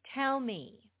 tell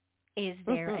me, is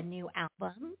there a new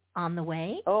album on the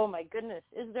way? Oh my goodness,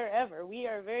 is there ever? We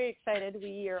are very excited.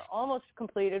 We are almost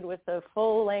completed with a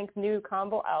full-length new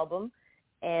combo album.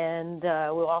 And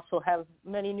we'll also have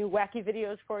many new wacky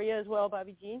videos for you as well,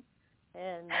 Bobby Jean.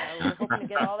 And we're hoping to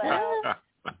get all that out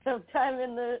sometime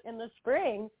in the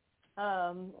spring.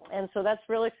 And so that's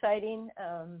real exciting.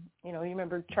 You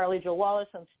remember Charlie Joe Wallace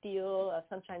on steel,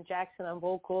 Sunshine Jackson on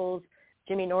vocals,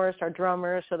 Jimmy Norris, our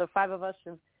drummer. So the five of us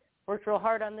have worked real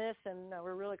hard on this, and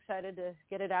we're real excited to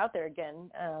get it out there again.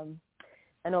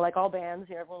 I know, like all bands,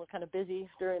 everyone was kind of busy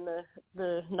during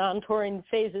the non-touring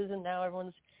phases, and now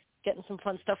everyone's getting some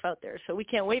fun stuff out there. So we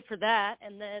can't wait for that.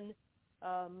 And then,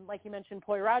 like you mentioned,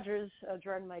 Poi Rogers,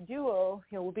 Jordan, my duo,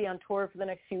 we'll be on tour for the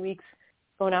next few weeks,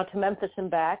 going out to Memphis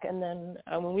and back. And then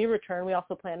when we return, we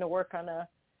also plan to work on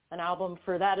an album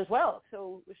for that as well.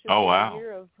 So it should be a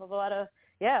year of a lot of,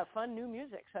 fun new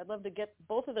music. So I'd love to get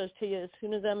both of those to you as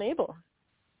soon as I'm able.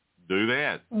 Do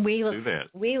that. We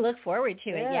look forward to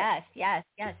it. Yes.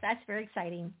 That's very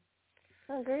exciting.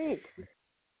 Oh, great.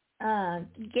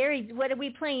 Gary, what are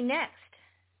we playing next?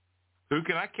 Who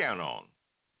Can I Count On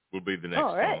will be the next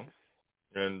song.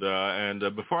 And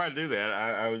before I do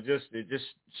that, it just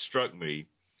struck me.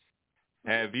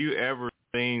 Have you ever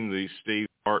seen the Steve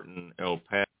Martin El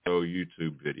Paso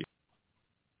YouTube video?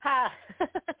 Ha!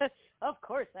 Of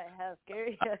course I have,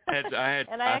 Gary. I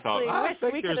actually thought,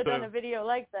 wish we could have done a video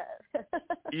like that.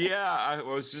 I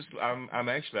was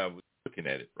looking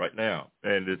at it right now,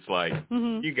 and it's like,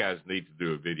 you guys need to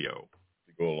do a video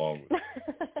to go along with it.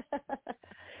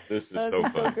 This is so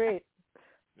fun. So great.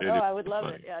 I would love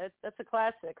funny. it. Yeah, that's a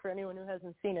classic for anyone who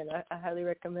hasn't seen it. I highly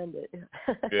recommend it.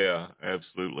 Yeah,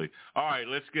 absolutely. All right,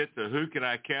 let's get to Who Can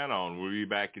I Count On? We'll be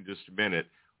back in just a minute.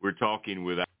 We're talking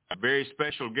with our very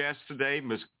special guest today,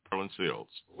 Miss Carolyn Sills.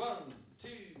 1, 2,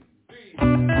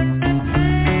 3.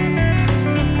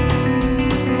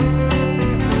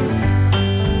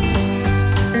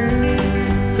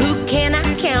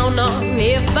 Count on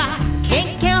if I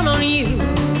can't count on you.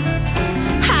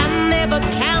 I never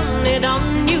counted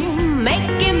on you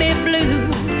making me blue.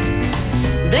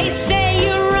 They say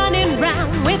you're running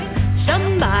round with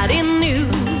somebody new.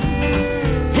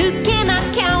 Who can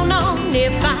I count on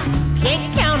if I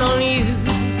can't count on you?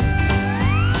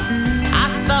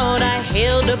 I thought I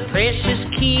held a precious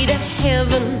key to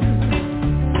heaven.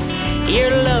 Your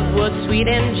love was sweet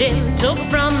and gentle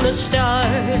from the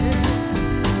start.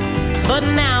 But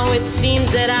now it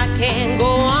seems that I can't go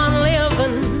on living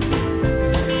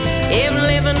if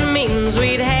living means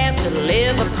we'd have to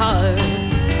live apart.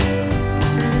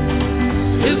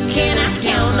 Who can I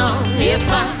count on if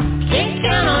I can't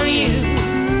count on you?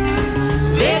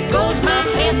 There goes my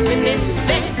happiness,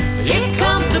 then here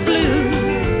comes the blues.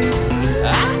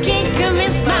 I can't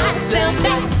convince myself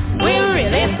that we're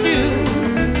really through.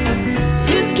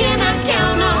 Who can I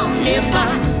count on if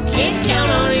I can't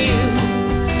count on you?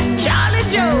 Charlie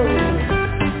Joe.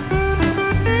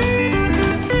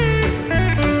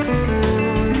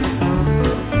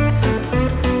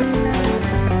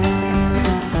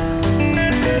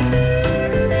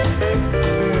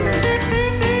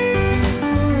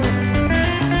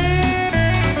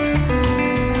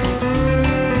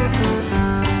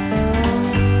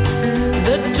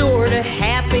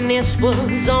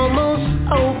 Was almost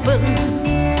open.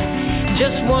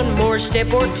 Just one more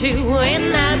step or two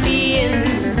and I'd be in.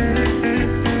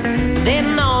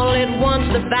 Then all at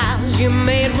once the vows you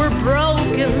made were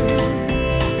broken.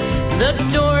 The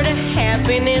door to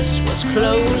happiness was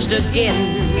closed again.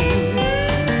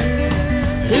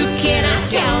 Who can I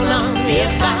count on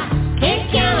if I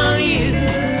can't count on you?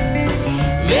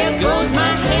 There goes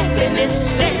my happiness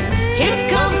and here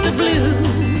comes the blues.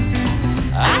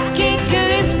 I can't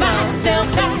convince myself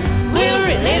that we're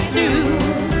really through.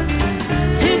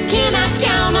 Who can I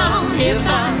count on if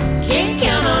I can't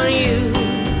count on you?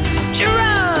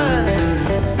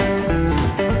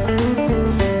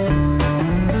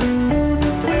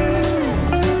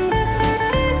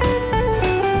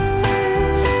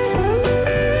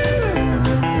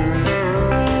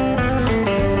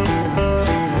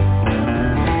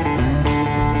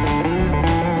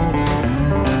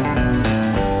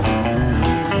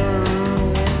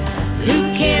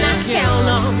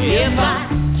 If I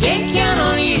can't count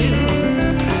on you,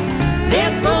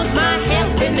 there goes my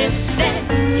happiness and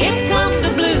here comes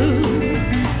the blues.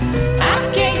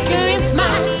 I can't convince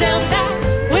myself that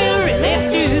we're really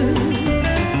through.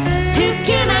 Who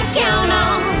can I count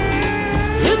on?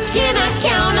 Who can I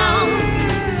count on?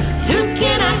 Who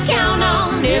can I count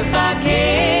on if I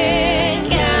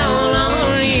can't count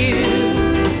on you?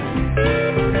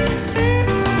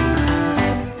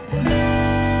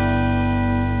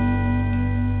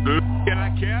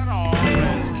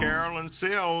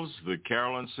 SILLS, the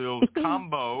CAROLYN SILLS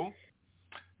combo.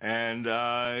 And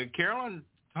Carolyn,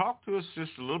 talk to us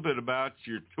just a little bit about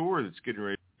your tour that's getting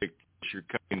ready to take place. You're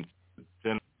coming to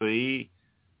Tennessee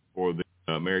for the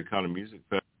Americana Music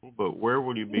Festival, but where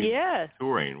will you be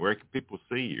touring? Where can people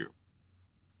see you?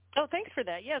 Oh, thanks for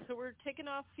that. Yeah, so we're taking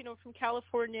off, from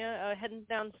California, heading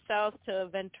down south to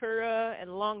Ventura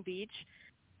and Long Beach.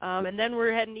 And then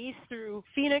we're heading east through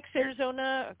Phoenix,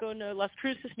 Arizona, going to Las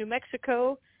Cruces, New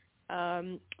Mexico.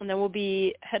 And then we'll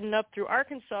be heading up through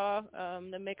Arkansas,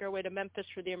 then make our way to Memphis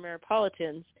for the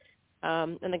Ameripolitans.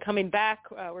 And then coming back,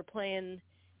 we're playing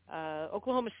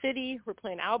Oklahoma City, we're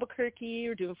playing Albuquerque,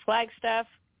 we're doing Flagstaff,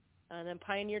 and then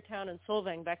Pioneer Town and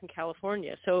Solvang back in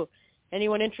California. So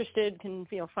anyone interested can,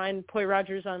 find Poi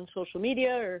Rogers on social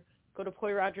media or go to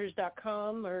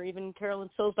poirogers.com or even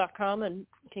CAROLYNSILLS.com and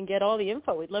can get all the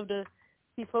info. We'd love to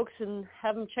see folks and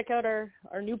have them check out our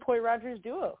new Poi Rogers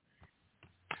duo.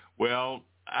 Well,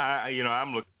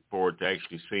 I'm looking forward to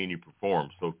actually seeing you perform.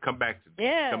 So come back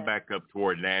up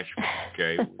toward Nashville,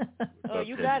 okay? Oh,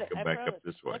 you got it. Come back up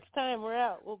this way. Next time we're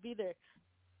out, we'll be there.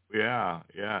 Yeah.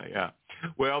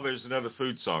 Well, there's another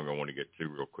food song I want to get to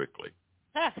real quickly.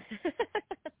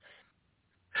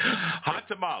 Hot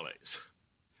tamales.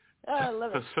 Oh, I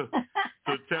love it. So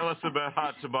tell us about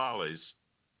hot tamales.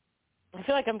 I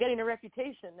feel like I'm getting a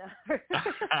reputation now,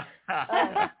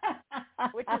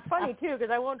 which is funny too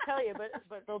because I won't tell you, but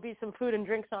there'll be some food and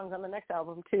drink songs on the next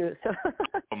album too. So.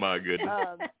 Oh my goodness.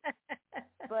 Hot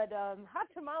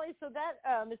tamales. So that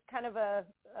is kind of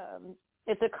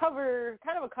it's a cover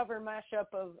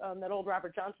mashup of that old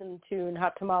Robert Johnson tune,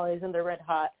 Hot Tamales and They're Red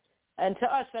Hot. And to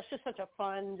us, that's just such a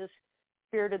fun, just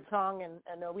spirited song, and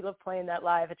we love playing that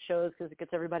live at shows because it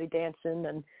gets everybody dancing,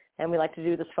 and we like to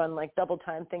do this fun like double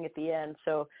time thing at the end.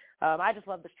 So I just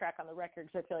love this track on the record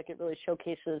because I feel like it really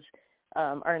showcases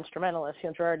our instrumentalists,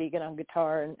 Gerard Egan on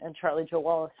guitar and Charlie Joe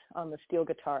Wallace on the steel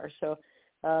guitar. So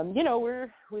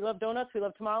we love donuts, we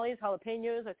love tamales,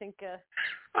 jalapenos. I think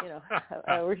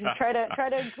we're just try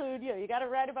to include you got to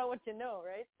write about what you know,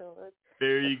 right? So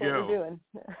there you go. What we're doing.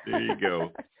 There you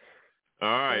go. All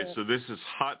right, so this is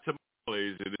Hot Tamales.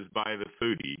 It is by the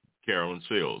foodie, CAROLYN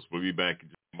SILLS. We'll be back in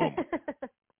just a moment.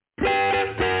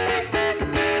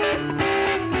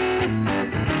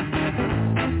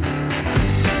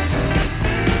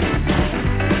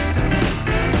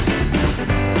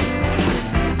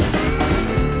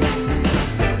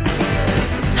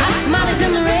 Hot tamales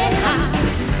in the red hot.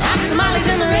 Hot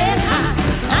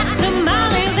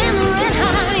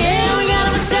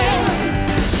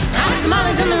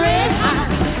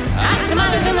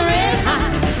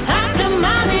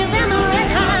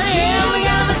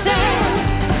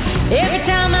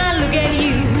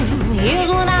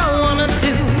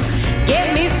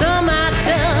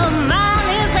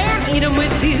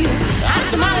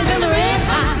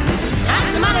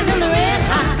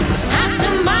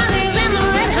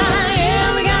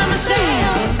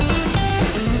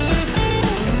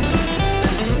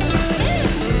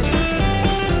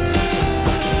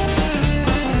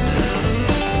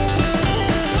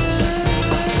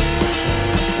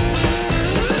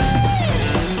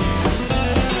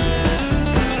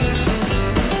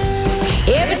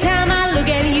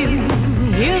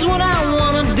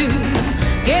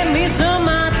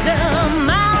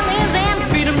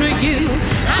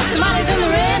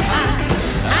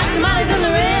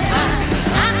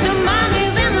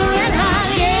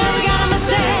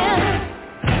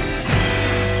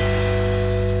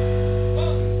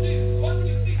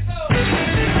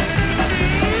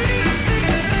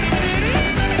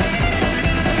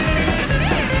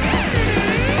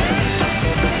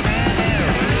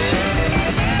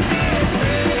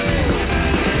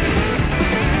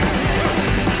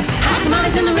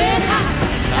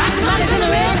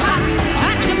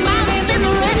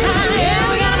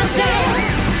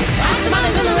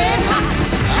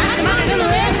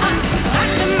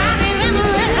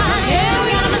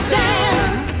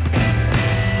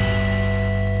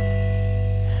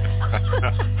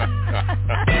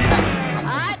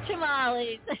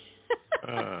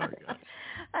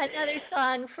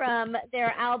song from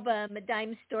their album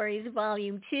Dime Stories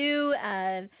Volume 2,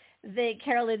 the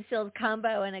CAROLYN SILLS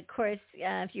combo. And, of course,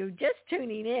 if you're just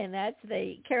tuning in, that's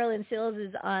the CAROLYN SILLS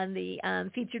is on the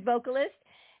featured vocalist.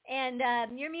 And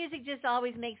your music just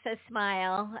always makes us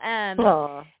smile.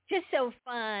 Just so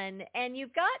fun. And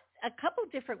you've got a couple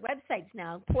different websites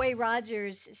now. Poi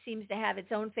Rogers seems to have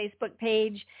its own Facebook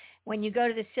page. When you go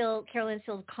to the CAROLYN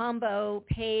SILLS combo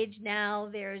page now,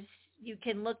 you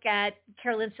can look at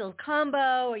CAROLYN SILLS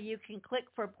combo, or you can click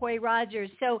for Poi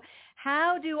Rogers. So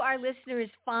how do our listeners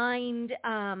find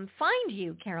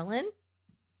you, CAROLYN?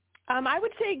 I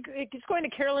would say it's going to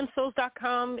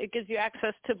CAROLYNSILLS.com. It gives you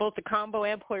access to both the combo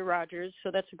and Poi Rogers,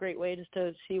 so that's a great way just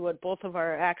to see what both of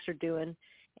our acts are doing.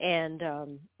 And,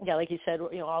 like you said,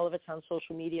 all of it's on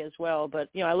social media as well. But,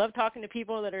 I love talking to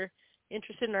people that are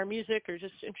interested in our music or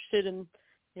just interested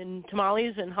in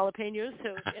tamales and jalapenos.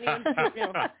 So anyone's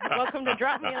welcome to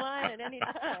drop me a line at any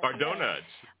time. Or donuts.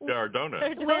 There are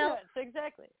donuts. Donuts,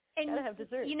 exactly. And, gotta have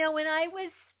dessert.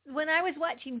 When I was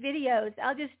watching videos,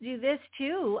 I'll just do this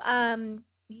too.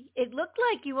 It looked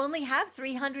like you only have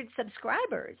 300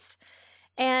 subscribers,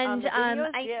 and and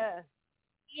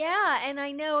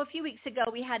I know a few weeks ago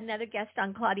we had another guest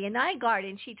on, Claudia Nygaard,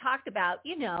 and she talked about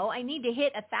I need to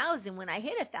hit 1,000. When I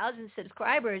hit 1,000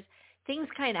 subscribers, things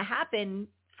kind of happen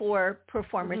for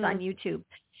performers on YouTube.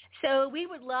 So we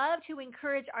would love to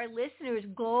encourage our listeners,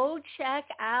 go check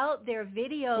out their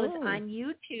videos on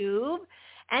YouTube.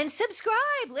 And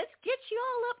subscribe. Let's get you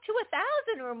all up to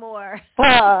 1,000 or more.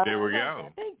 There we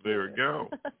go. There we go.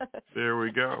 There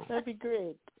we go. That'd be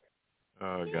great.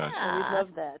 Oh, gosh. We'd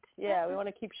love that. Yeah, we want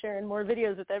to keep sharing more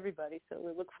videos with everybody, so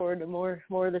we look forward to more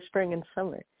of the spring and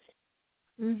summer.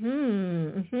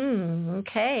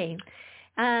 Okay.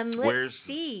 Let's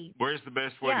see. Where's the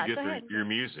best way to get your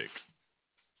music?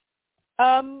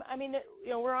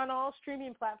 We're on all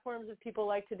streaming platforms if people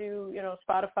like to do,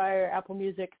 Spotify or Apple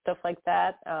Music, stuff like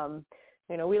that.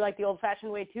 We like the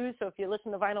old-fashioned way, too, so if you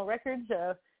listen to vinyl records,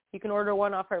 you can order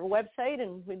one off our website,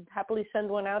 and we'd happily send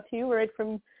one out to you right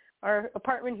from our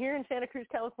apartment here in Santa Cruz,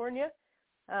 California.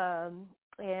 You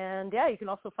can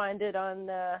also find it on,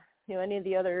 any of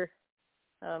the other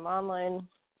online,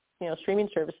 streaming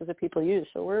services that people use.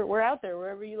 So we're out there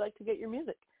wherever you like to get your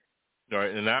music. All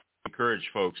right, and I encourage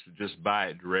folks to just buy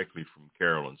it directly from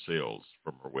CAROLYN SILLS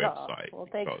from her website. Well,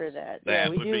 thanks for that. That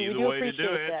we would be the way to do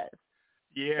it. That.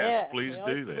 Yes, please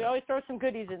do that. We always throw some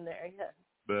goodies in there. Yeah.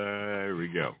 There we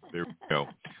go.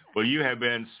 Well, you have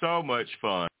been so much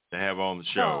fun to have on the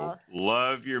show.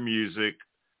 Love your music.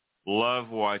 Love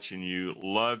watching you.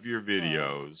 Love your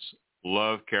videos.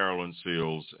 Love CAROLYN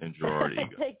SILLS and Gerard Egan.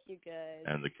 Thank you, guys.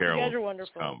 And the CAROLYN you guys are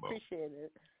wonderful. combo. Appreciate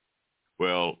it.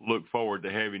 Well, look forward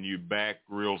to having you back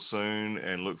real soon,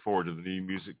 and look forward to the new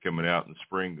music coming out in the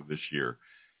spring of this year.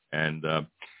 And so,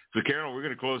 Carolyn, we're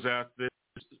going to close out this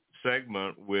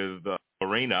segment with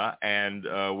Lorena, and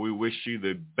we wish you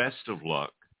the best of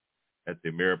luck at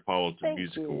the Ameripolitan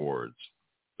Music Awards.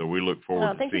 So we look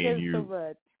forward to seeing you. Thank you guys so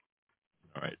much.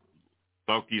 All right.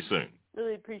 Talk to you soon.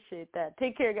 Really appreciate that.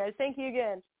 Take care, guys. Thank you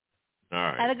again. All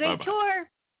right. Have a great tour.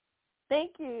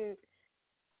 Thank you.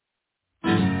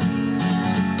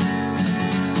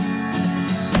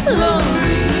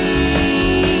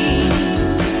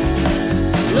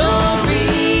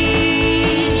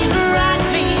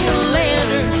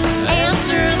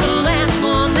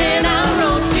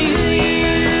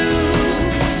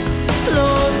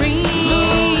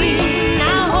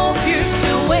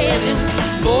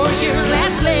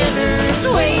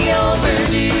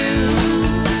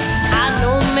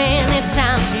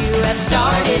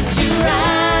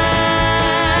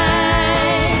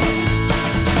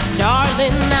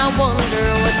 I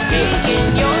wonder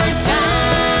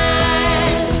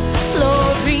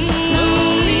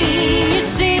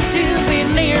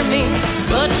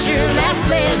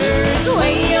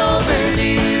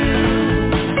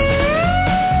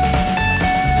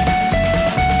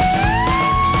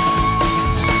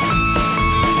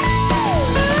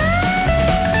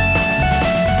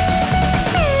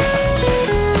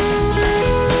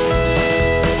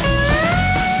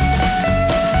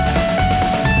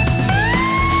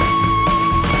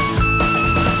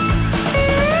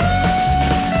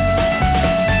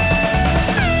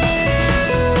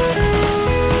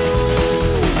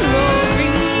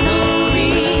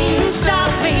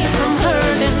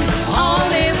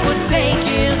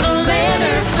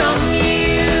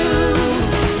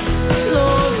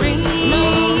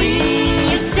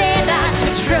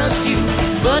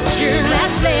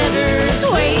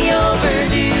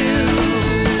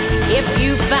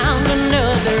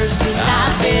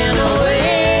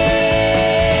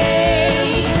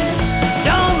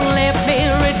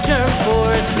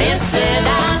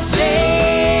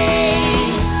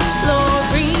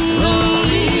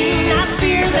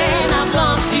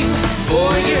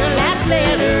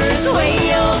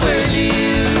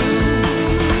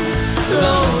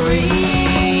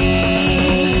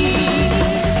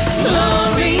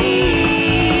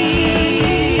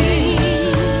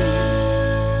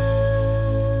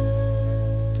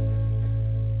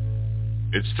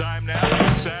It's time now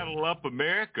to saddle up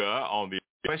America on the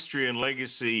Equestrian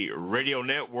Legacy Radio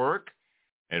Network,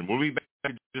 and we'll be back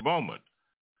in a moment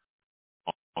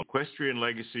on Equestrian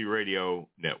Legacy Radio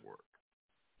Network.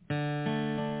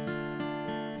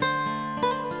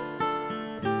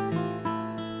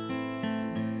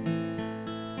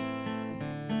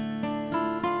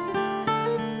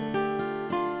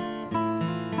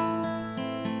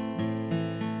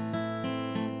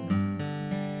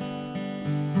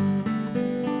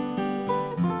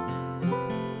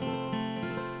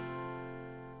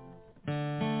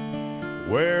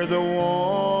 Where the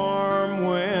warm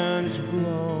winds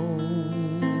blow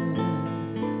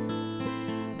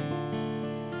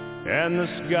and the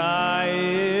sky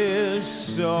is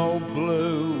so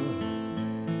blue,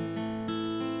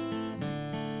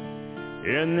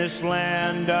 in this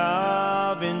land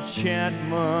of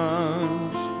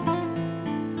enchantment,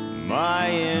 my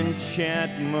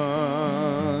enchantment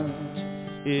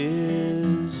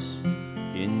is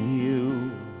in you.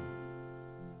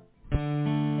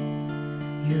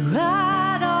 You're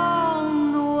right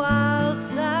on the wild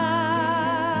side,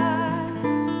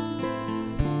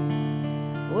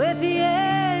 with the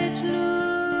edge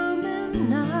looming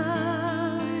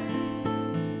nigh.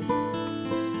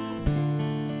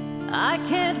 I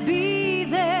can't be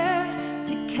there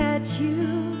to catch you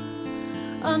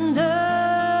under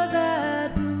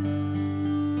that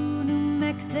blue New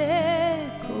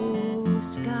Mexico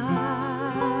sky.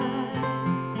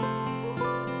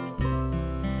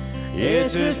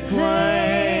 It's as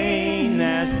plain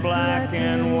as black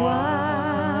and white.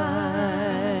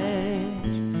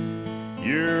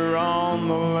 You're on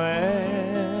the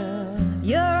left,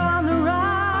 you're on the right.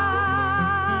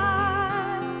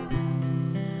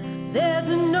 There's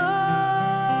a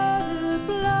north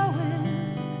blowing,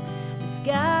 the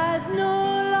sky's no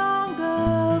longer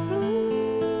blue.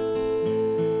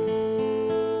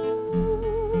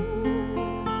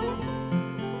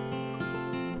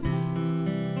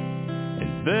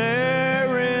 And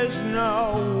there is no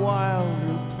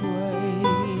wilder place.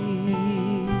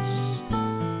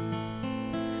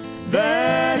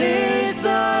 That is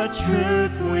the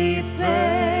truth we face.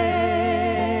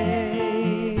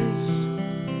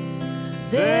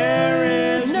 There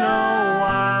is no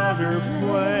wilder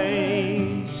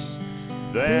place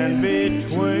than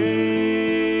between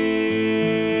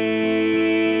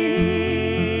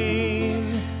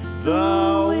the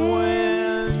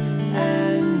wind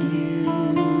and you.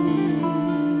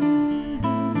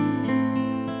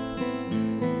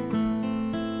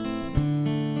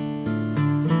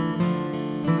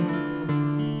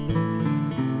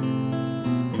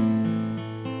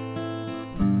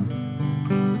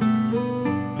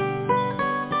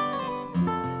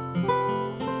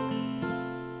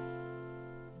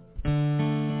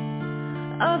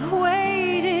 I've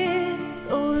waited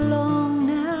so long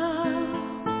now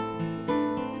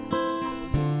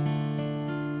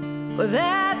for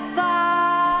that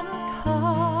final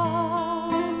call,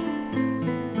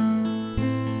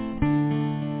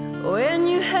 when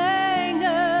you hang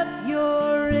up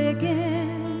your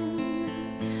rigging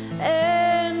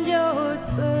and your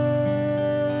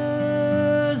spurs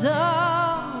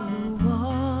on the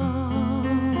wall.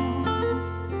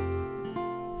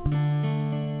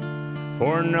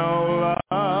 For no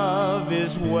love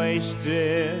is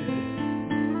wasted,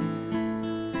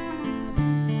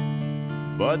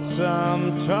 but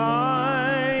sometimes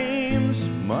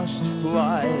must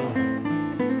fly.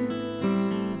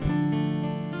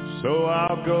 So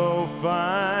I'll go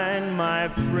find my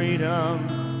freedom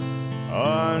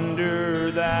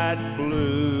under that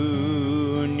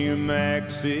blue New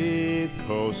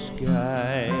Mexico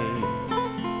sky.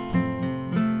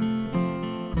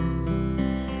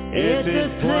 It's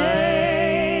as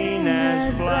plain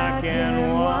as black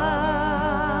and white.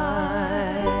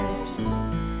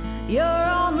 You're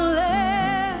on the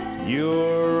left,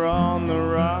 you're on the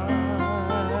right.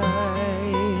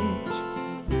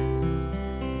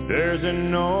 There's a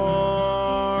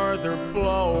norther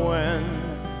blowing,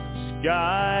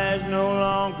 sky's no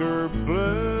longer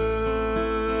blue.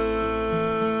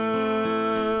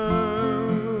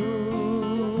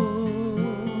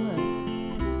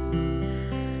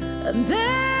 And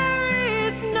there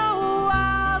is no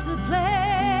wilder place.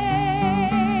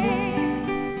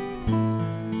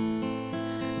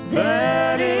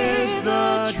 That is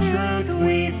the truth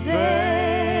we face.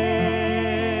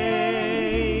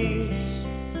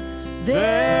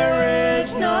 There is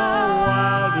no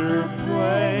wilder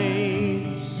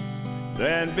place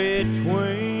than between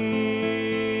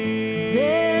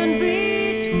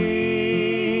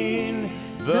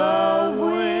the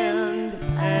wind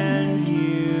and you.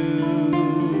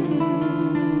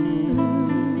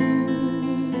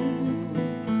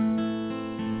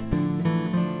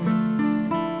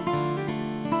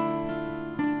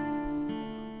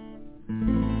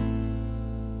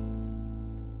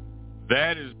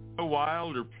 That is No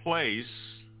Wilder Place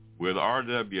with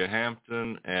R.W.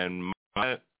 Hampton and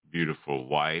my beautiful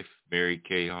wife, Mary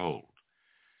Kay Holt.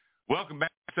 Welcome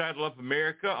back to Saddle Up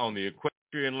America on the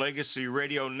EQUESTRIAN Legacy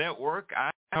Radio Network.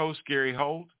 I'm host Gary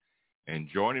Holt, and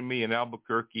joining me in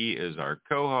Albuquerque is our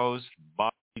co-host,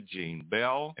 Bobby Jean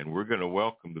Bell, and we're going to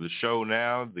welcome to the show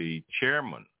now the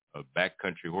chairman of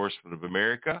Backcountry Horsemen of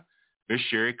America, Miss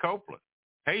Sherry Copeland.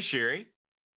 Hey, Sherry.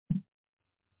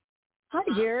 Hi,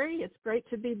 Gary. It's great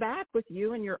to be back with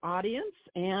you and your audience,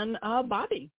 and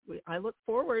Bobby. I look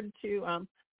forward to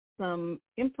some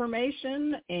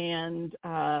information and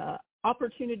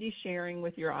opportunity sharing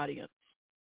with your audience.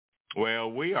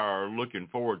 Well, we are looking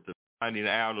forward to finding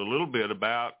out a little bit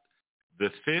about the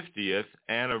 50th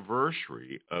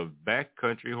anniversary of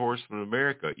Backcountry Horsemen of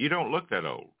America. You don't look that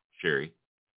old, Sherry.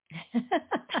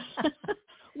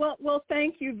 Well,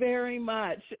 thank you very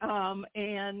much.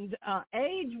 And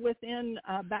age within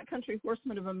Backcountry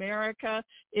Horsemen of America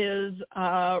is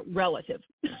relative.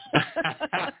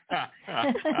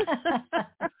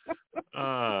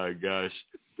 Oh, gosh.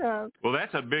 Well,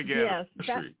 that's a big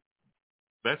anniversary.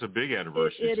 That's a big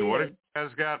anniversary. So what have you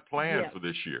guys got planned for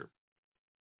this year?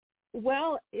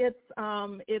 Well, it's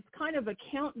kind of a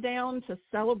countdown to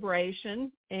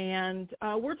celebration, and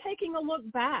we're taking a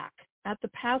look back at the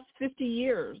past 50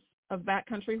 years of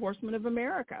Backcountry Horsemen of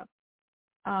America.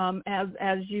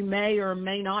 As you may or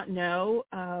may not know,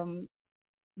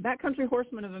 Backcountry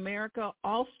Horsemen of America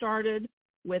all started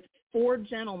with 4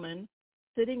 gentlemen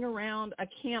sitting around a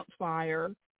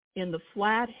campfire in the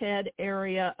Flathead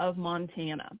area of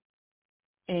Montana.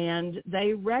 And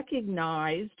they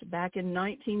recognized back in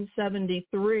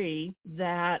 1973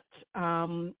 that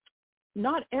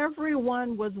not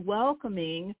everyone was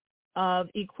welcoming of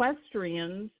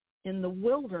equestrians in the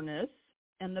wilderness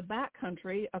and the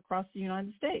backcountry across the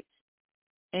United States.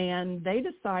 And they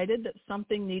decided that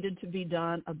something needed to be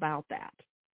done about that.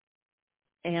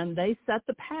 And they set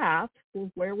the path for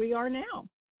where we are now.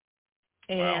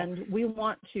 And we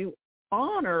want to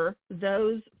honor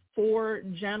those 4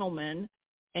 gentlemen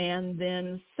and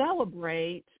then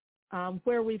celebrate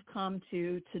where we've come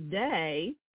to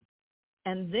today.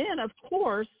 And then, of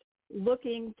course,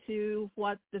 looking to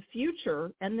what the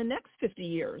future and the next 50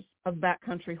 years of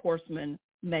Backcountry Horsemen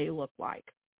may look like.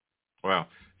 Wow.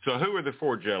 So who are the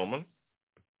 4 gentlemen?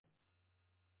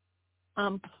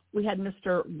 We had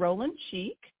Mr. Roland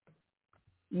Cheek,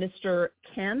 Mr.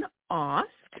 Ken Ost,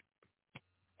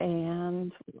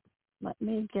 and let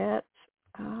me get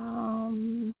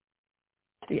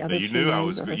the other you knew I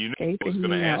was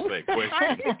going to ask that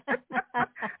question.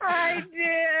 I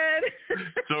did.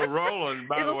 So Roland,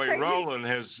 by the way, Roland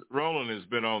has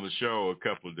been on the show a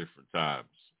couple of different times,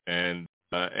 and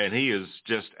he is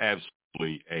just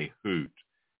absolutely a hoot.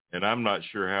 And I'm not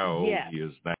sure how old he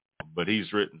is now, but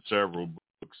he's written several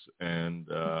books, and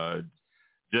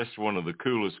just one of the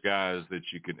coolest guys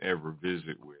that you can ever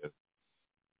visit with.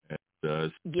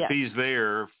 And if he's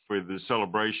there for the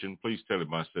celebration, please tell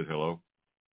him I said hello.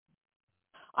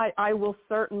 I will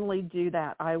certainly do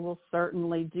that.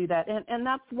 And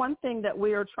that's one thing that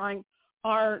we are trying.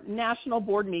 Our national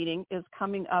board meeting is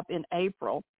coming up in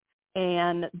April,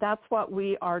 and that's what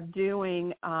we are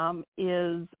doing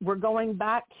is we're going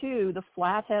back to the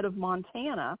Flathead of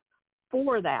Montana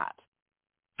for that.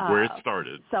 Where it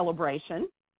started. Celebration.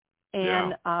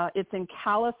 And it's in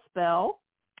Kalispell,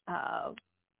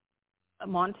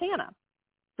 Montana.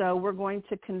 So we're going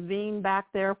to convene back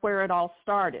there where it all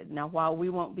started. Now, while we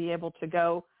won't be able to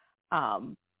go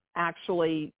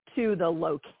actually to the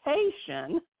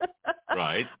location,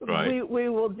 right. we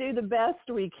will do the best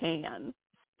we can.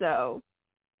 So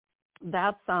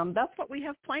that's what we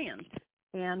have planned.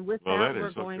 And with that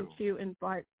we're going to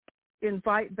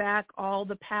invite back all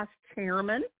the past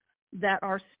chairmen that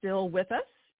are still with us.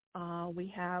 We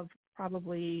have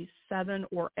probably 7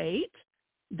 or 8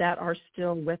 that are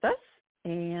still with us.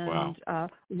 And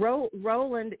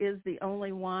Roland is the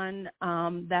only one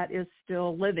that is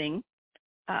still living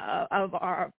of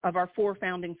our 4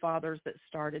 founding fathers that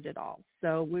started it all.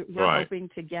 So we're hoping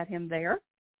to get him there.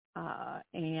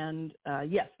 And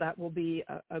yes, that will be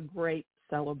a great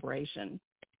celebration.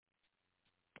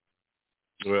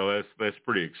 Well, that's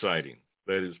pretty exciting.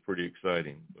 That is pretty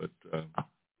exciting. But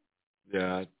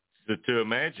to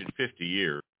imagine 50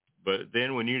 years. But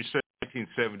then when you said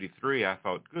 1973, I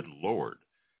thought, good Lord,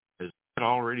 has it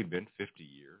already been 50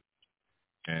 years?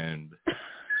 And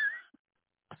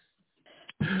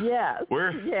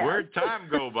where'd time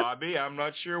go, Bobby? I'm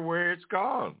not sure where it's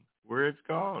gone. But,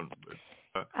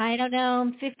 I don't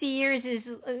know. 50 years is,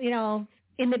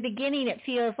 in the beginning it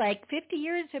feels like 50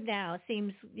 years from now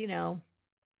seems,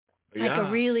 like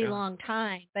a really long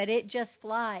time, but it just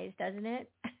flies, doesn't it?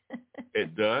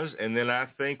 It does. And then I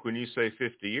think when you say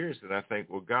 50 years, then I think,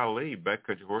 well, golly,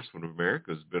 Backcountry Horsemen of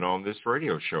America has been on this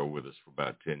radio show with us for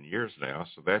about 10 years now.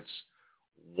 So that's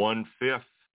 1/5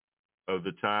 of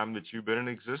the time that you've been in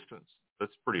existence.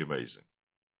 That's pretty amazing.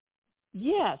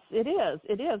 Yes, it is.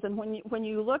 It is. And when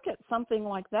you look at something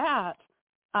like that,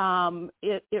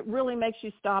 it really makes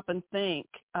you stop and think,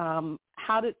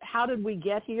 how did we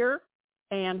get here,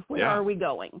 and where are we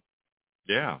going?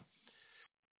 Yeah.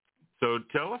 So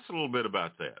tell us a little bit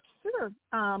about that. Sure.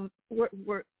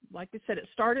 We're like I said, it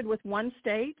started with one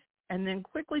state and then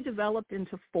quickly developed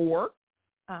into 4,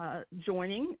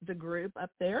 joining the group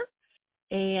up there.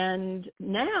 And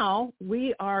now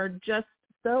we are just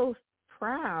so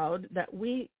proud that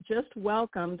we just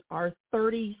welcomed our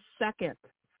 32nd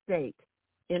state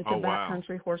into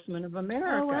Backcountry Horsemen of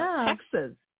America. Oh, wow.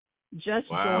 Texas just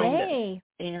joined us.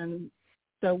 And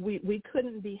so we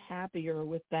couldn't be happier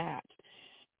with that.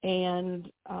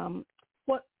 And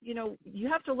you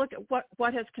have to look at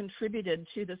what has contributed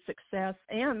to the success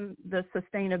and the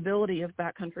sustainability of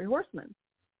Backcountry Horsemen.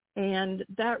 And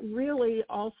that really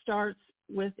all starts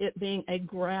with it being a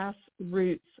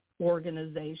grassroots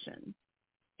organization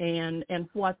and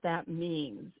what that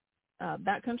means.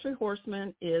 Backcountry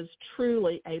Horsemen is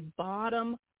truly a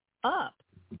bottom-up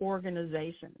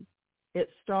organization. It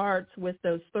starts with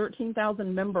those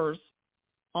 13,000 members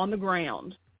on the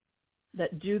ground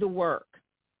that do the work.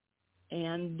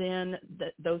 And then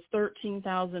those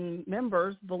 13,000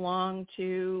 members belong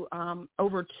to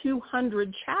over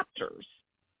 200 chapters.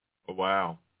 Oh,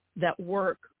 wow. That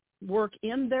work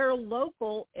in their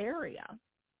local area.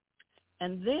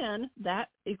 And then that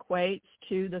equates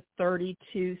to the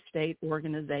 32 state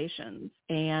organizations.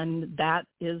 And that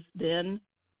is then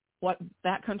what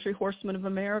Backcountry Horsemen of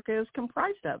America is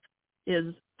comprised of,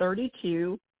 is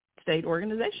 32 state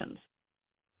organizations.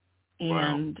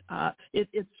 And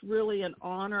it's really an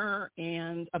honor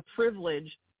and a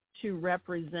privilege to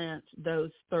represent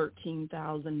those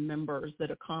 13,000 members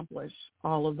that accomplish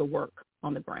all of the work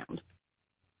on the ground.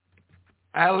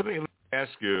 Let me ask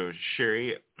you,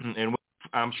 Sherry, and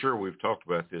I'm sure we've talked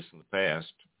about this in the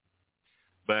past,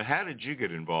 but how did you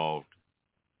get involved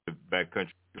with Backcountry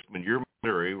Horsemen? You're in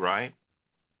Missouri, right?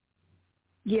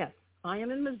 Yes, I am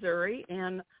in Missouri,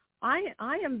 and I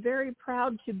am very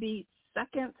proud to be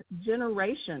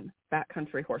second-generation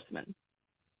Backcountry Horsemen.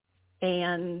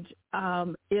 And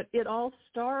it all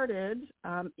started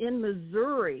in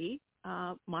Missouri.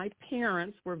 My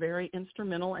parents were very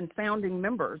instrumental and founding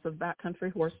members of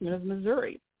Backcountry Horsemen of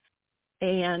Missouri.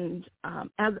 And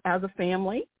as a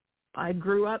family, I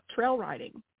grew up trail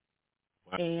riding.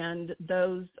 Wow. And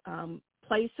those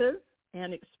places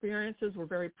and experiences were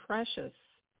very precious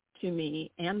to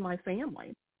me and my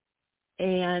family.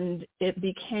 And it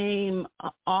became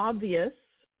obvious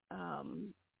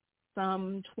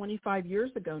some 25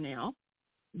 years ago now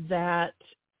that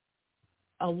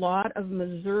a lot of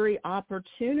Missouri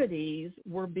opportunities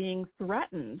were being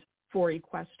threatened for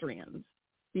equestrians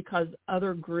because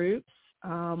other groups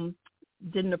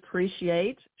didn't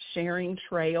appreciate sharing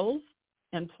trails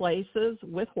and places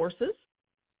with horses.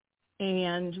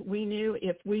 And we knew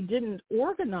if we didn't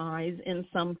organize in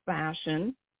some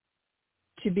fashion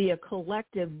to be a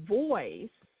collective voice,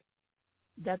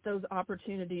 that those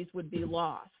opportunities would be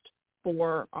lost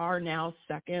for our now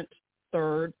second,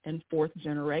 third, and fourth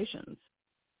generations.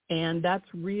 And that's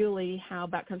really how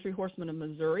Backcountry Horsemen of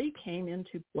Missouri came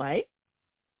into play,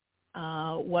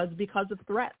 was because of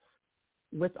threats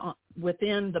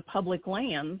within the public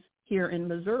lands here in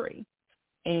Missouri.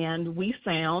 And we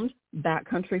found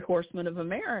Backcountry Horsemen of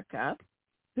America,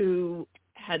 who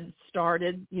had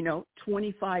started,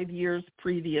 25 years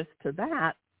previous to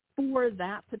that for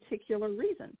that particular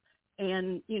reason.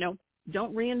 And,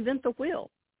 don't reinvent the wheel.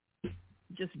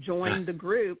 Just join the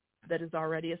group that is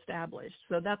already established.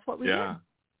 So that's what we did.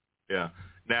 Yeah.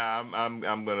 Now I'm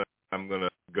gonna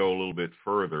go a little bit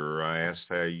further. I asked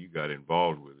how you got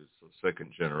involved with it, so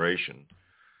second generation.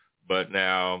 But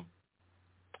now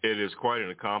it is quite an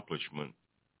accomplishment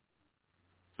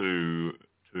to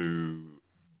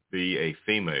be a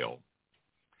female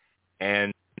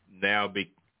and now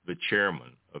be the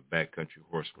chairman of Backcountry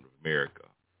Horsemen of America,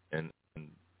 and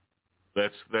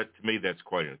that to me that's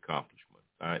quite an accomplishment.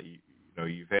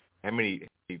 You've had how many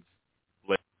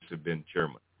ladies have been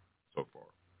chairman so far?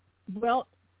 Well,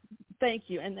 thank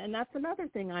you, and that's another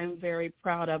thing I'm very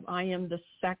proud of. I am the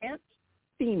second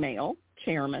female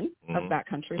chairman of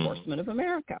Backcountry Horsemen of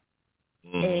America,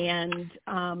 and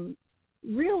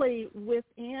really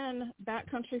within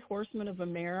Backcountry Horsemen of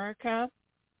America,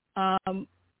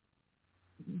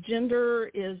 gender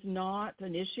is not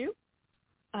an issue.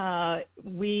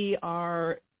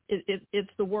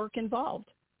 It's the work involved.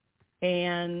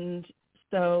 And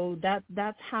so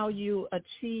that's how you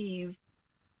achieve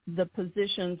the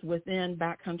positions within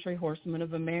Backcountry Horsemen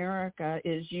of America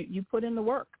is you put in the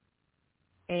work.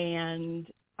 And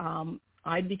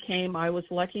I was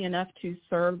lucky enough to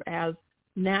serve as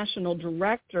national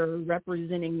director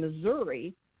representing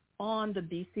Missouri on the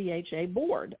BCHA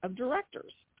board of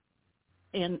directors.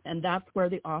 And that's where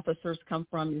the officers come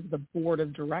from, is the board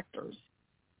of directors.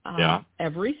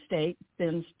 Every state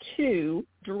sends 2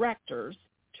 directors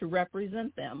to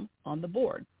represent them on the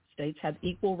board. States have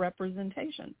equal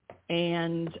representation.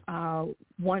 And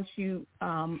once you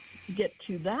get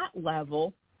to that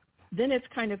level, then it's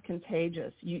kind of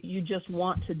contagious. You just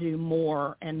want to do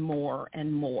more and more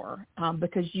and more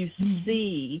because you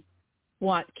see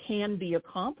what can be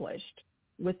accomplished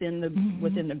within the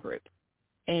group.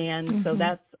 And so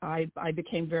I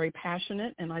became very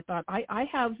passionate, and I thought I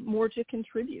have more to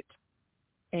contribute.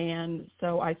 And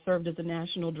so I served as a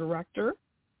national director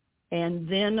and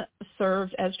then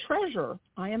served as treasurer.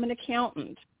 I am an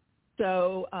accountant,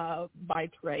 so by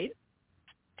trade.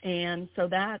 And so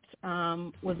that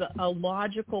was a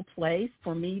logical place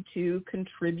for me to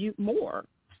contribute more,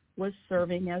 was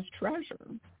serving as treasurer.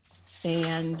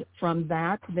 And from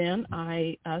that, then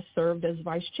I served as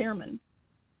vice chairman.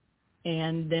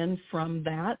 And then from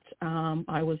that,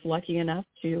 I was lucky enough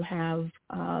to have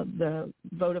the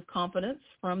vote of confidence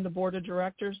from the board of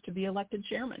directors to be elected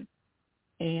chairman.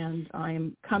 And I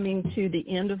am coming to the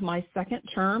end of my second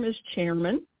term as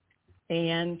chairman,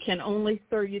 and you can only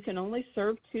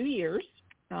serve 2 years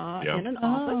in an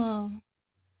office.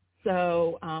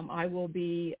 So I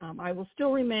will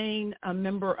still remain a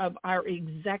member of our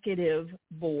executive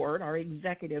board, our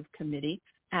executive committee,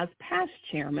 as past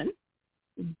chairman.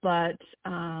 But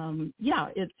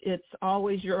it's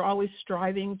always, you're always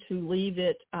striving to leave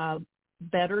it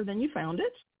better than you found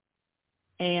it,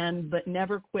 but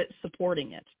never quit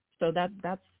supporting it. So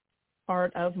that's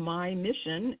part of my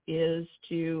mission, is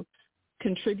to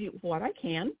contribute what I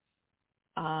can,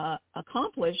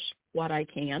 accomplish what I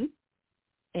can,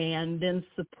 and then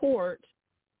support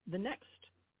the next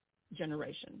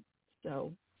generation.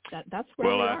 So that's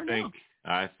where we are now.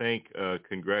 I think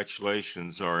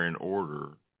congratulations are in order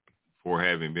for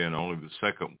having been only the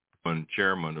second one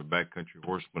chairman of Backcountry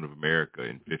Horsemen of America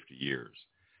in 50 years.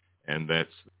 And that's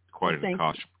quite an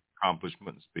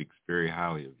accomplishment and speaks very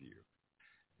highly of you.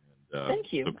 And,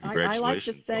 thank you. So congratulations. I like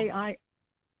to say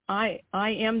I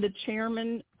am the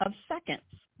chairman of seconds,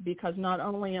 because not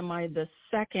only am I the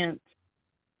second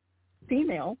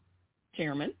female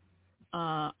chairman,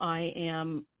 I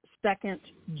am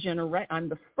I'm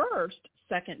the first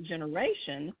second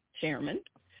generation chairman,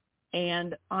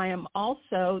 and I am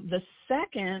also the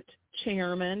second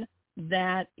chairman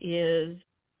that is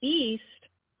east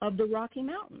of the Rocky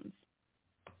Mountains.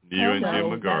 You and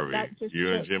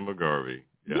Jim McGarvey.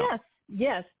 Yeah.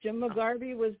 Yes. Jim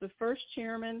McGarvey was the first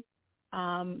chairman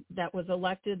that was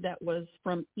elected that was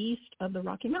from east of the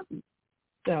Rocky Mountains.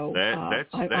 So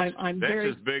I'm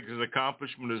very as big as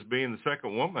accomplishment as being the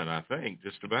second woman, I think,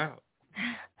 just about.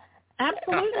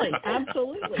 Absolutely. Oh,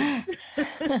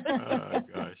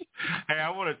 gosh. Hey, I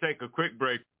want to take a quick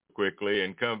break quickly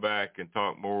and come back and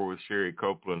talk more with Sherry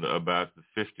Copeland about the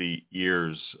 50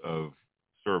 years of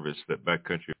service that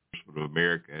Backcountry Horsemen of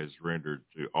America has rendered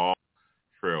to all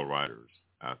trail riders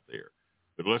out there.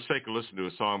 But let's take a listen to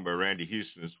a song by Randy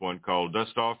Houston. It's one called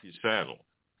Dust Off Your Saddle,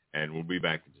 and we'll be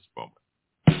back in just a moment.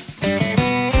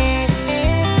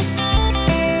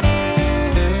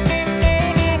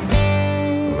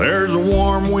 There's a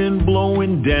warm wind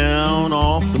blowing down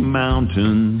off the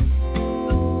mountain.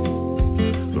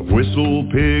 The whistle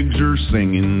pigs are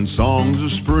singing songs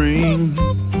of spring.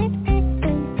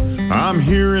 I'm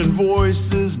hearing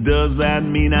voices, does that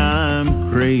mean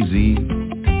I'm crazy?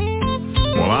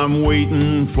 Well, I'm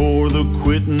waiting for the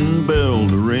quitting bell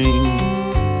to ring.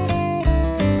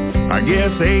 I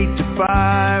guess 8 to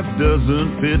 5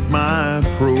 doesn't fit my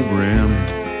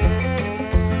program.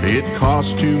 It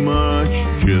costs too much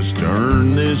just to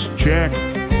earn this check.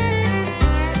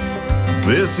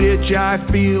 This itch I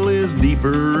feel is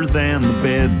deeper than the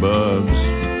bed bugs.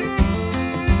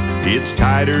 It's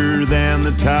tighter than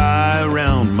the tie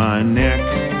around my neck.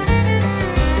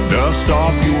 Dust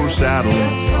off your saddle,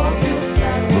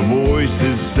 the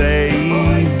voices say.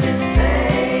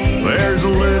 There's a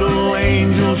little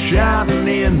angel shouting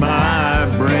in my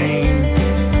brain.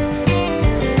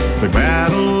 The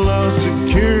battle of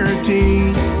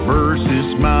security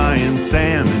versus my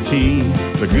insanity.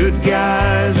 The good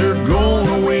guys are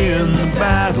gonna win the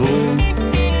battle.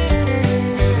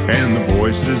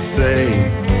 voices say,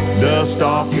 dust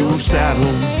off your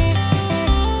saddle.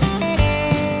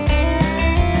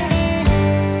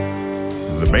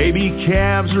 The baby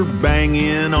calves are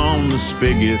banging on the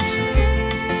spigot.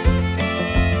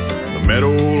 The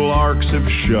meadow larks have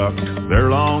shucked their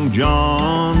long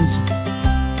johns.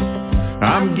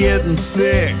 I'm getting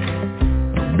sick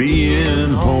of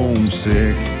being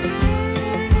homesick.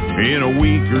 In a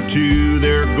week or two,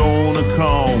 they're gonna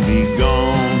call me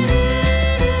gone.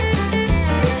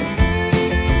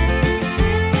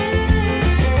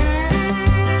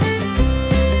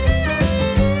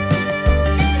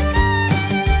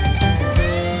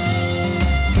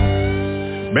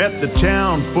 Bet the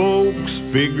town folks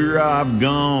figure I've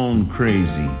gone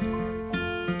crazy.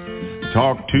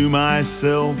 Talk to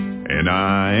myself and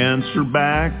I answer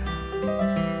back.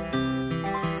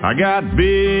 I got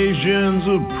visions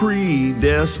of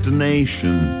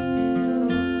predestination.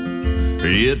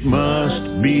 It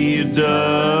must be a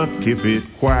duck if it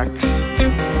quacks.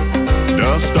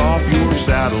 Dust off your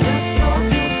saddle,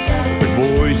 the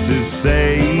voices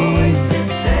say.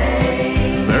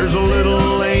 There's a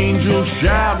little angel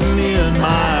shouting in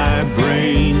my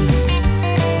brain.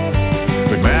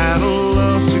 The battle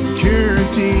of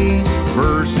security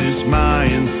versus my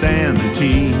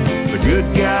insanity. The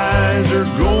good guys are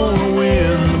gonna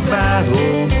win the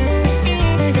battle.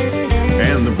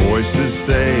 And the voices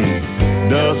say,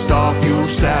 dust off your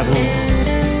saddle.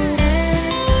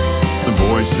 The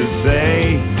voices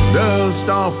say, dust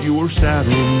off your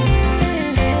saddle.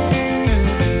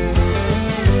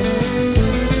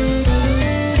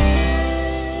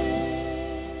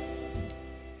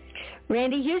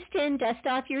 Randy Houston, Dust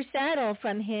Off Your Saddle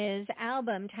from his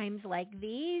album Times Like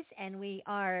These, and we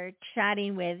are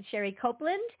chatting with Sherry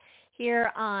Copeland here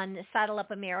on Saddle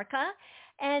Up America.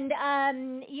 And,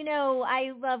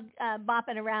 I love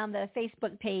bopping around the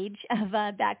Facebook page of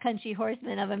Backcountry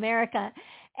Horsemen of America,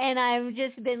 and I've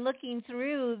just been looking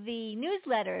through the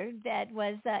newsletter that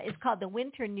is called the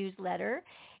Winter Newsletter.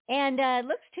 And it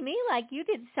looks to me like you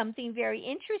did something very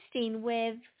interesting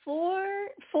with four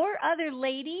other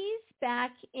ladies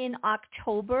back in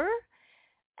October.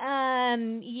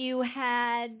 You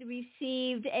had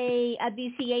received a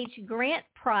BCH grant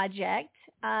project,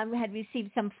 had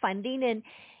received some funding.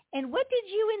 And what did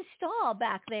you install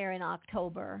back there in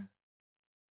October?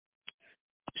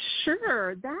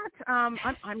 Sure, that I'm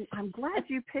glad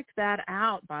you picked that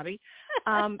out, Bobby,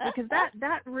 because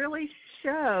that really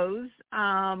shows.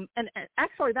 And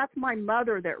actually, that's my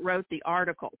mother that wrote the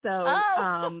article. So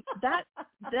that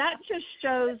just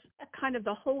shows kind of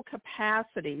the whole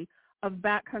capacity of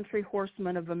Backcountry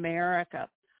Horsemen of America.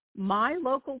 My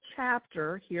local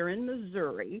chapter here in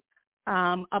Missouri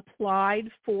applied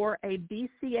for a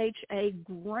BCHA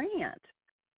grant.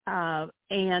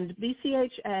 And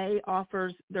BCHA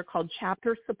offers, they're called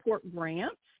chapter support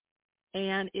grants,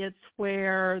 and it's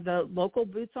where the local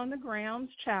boots on the ground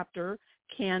chapter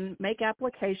can make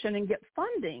application and get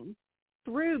funding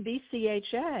through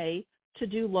BCHA to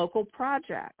do local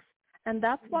projects. And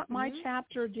that's what my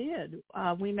chapter did.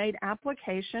 We made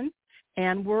application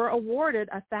and were awarded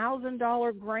a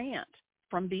 $1,000 grant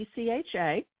from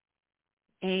BCHA,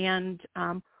 and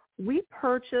we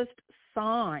purchased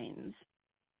signs.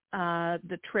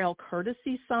 The trail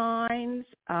courtesy signs,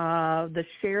 the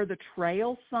share the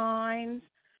trail signs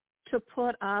to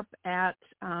put up at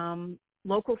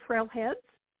local trailheads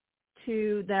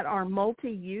that are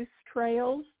multi-use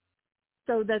trails,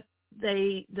 so that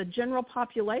the general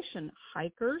population,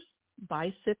 hikers,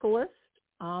 bicyclists,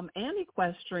 and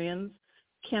equestrians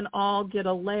can all get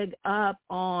a leg up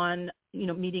on,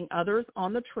 meeting others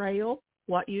on the trail,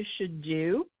 what you should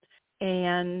do.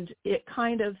 And it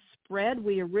kind of spread.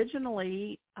 We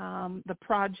originally, the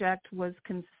project was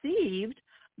conceived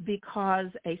because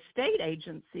a state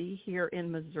agency here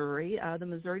in Missouri, the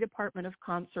Missouri Department of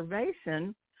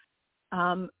Conservation,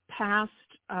 passed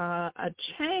a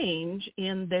change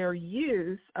in their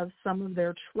use of some of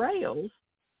their trails.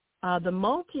 The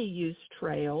multi-use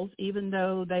trails, even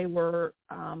though they were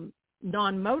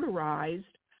non-motorized,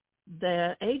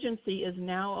 the agency is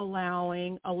now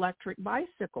allowing electric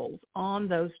bicycles on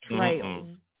those trails,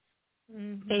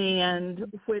 and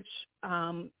which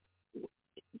can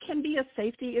be a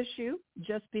safety issue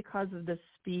just because of the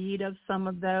speed of some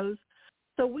of those.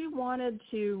 So we wanted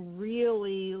to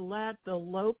really let the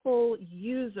local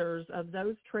users of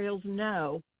those trails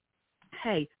know,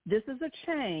 hey, this is a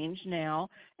change now,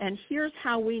 and here's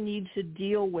how we need to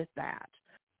deal with that.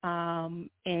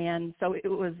 And so it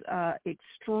was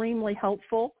extremely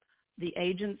helpful. The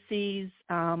agencies,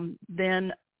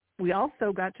 then we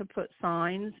also got to put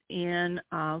signs in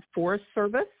Forest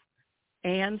Service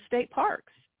and state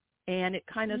parks. And it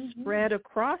kind of spread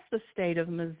across the state of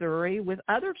Missouri with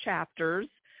other chapters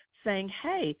saying,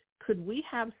 hey, could we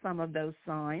have some of those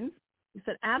signs? We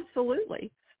said,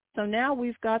 absolutely. So now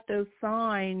we've got those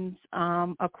signs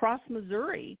across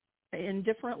Missouri in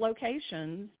different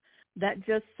locations that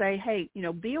just say, hey,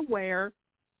 be aware,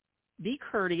 be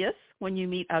courteous when you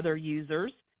meet other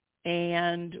users,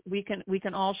 and we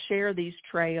can all share these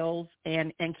trails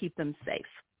and keep them safe.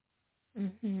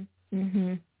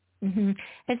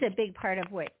 It's a big part of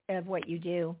what you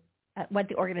do, what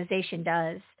the organization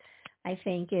does. I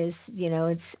think is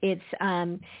it's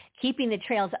keeping the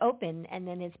trails open, and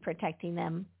then it's protecting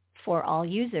them for all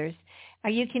users. Are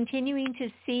you continuing to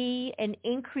see an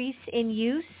increase in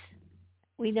use?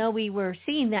 We know we were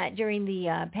seeing that during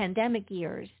the pandemic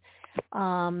years.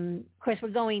 Of course, we're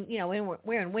going,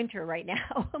 we're in winter right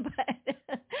now,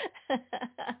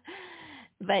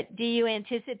 but do you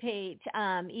anticipate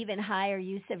even higher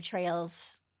use of trails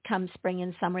come spring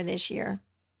and summer this year?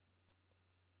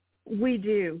 We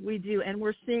do, and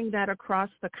we're seeing that across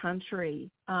the country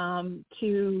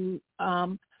to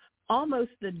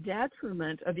almost the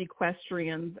detriment of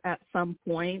equestrians at some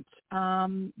point,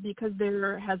 because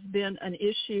there has been an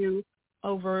issue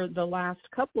over the last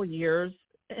couple of years,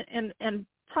 and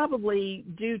probably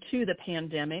due to the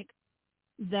pandemic,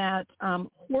 that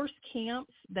horse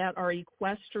camps that are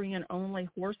equestrian-only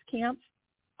horse camps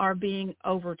are being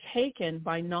overtaken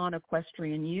by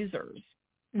non-equestrian users.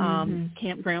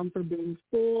 Campgrounds are being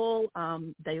full.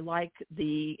 They like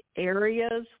the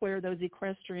areas where those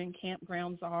equestrian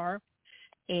campgrounds are.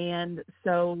 And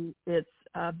so it's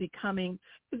becoming,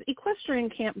 equestrian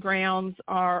campgrounds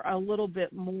are a little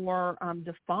bit more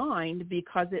defined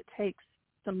because it takes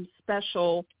some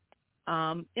special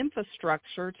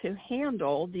infrastructure to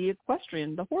handle the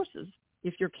horses.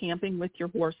 If you're camping with your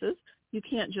horses, you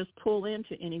can't just pull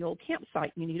into any old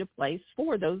campsite. You need a place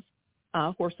for those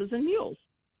horses and mules.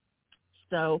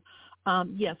 So,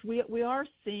 yes, we are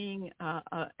seeing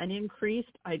an increase.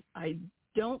 I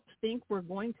don't think we're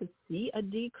going to see a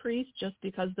decrease just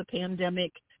because the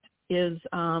pandemic is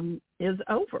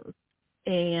over,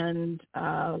 and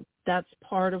that's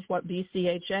part of what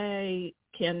BCHA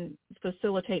can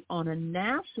facilitate on a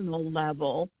national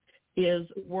level, is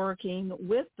working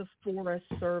with the Forest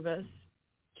Service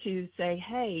to say,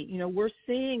 hey, we're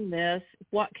seeing this.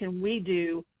 What can we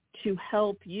do to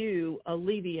help you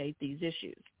alleviate these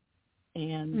issues?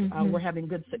 And we're having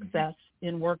good success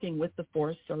in working with the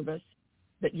Forest Service.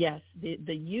 But yes,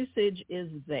 the usage is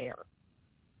there.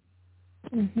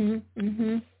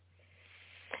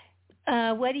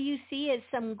 What do you see as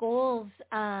some goals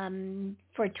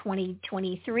for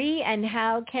 2023, and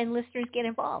how can listeners get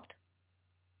involved?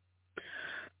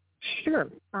 Sure.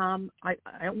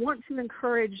 I want to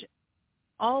encourage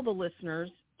all the listeners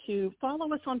to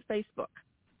follow us on Facebook.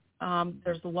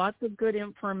 There's lots of good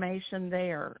information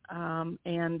there.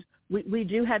 And we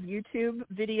do have YouTube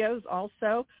videos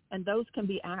also, and those can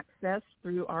be accessed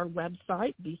through our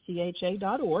website,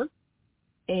 bcha.org.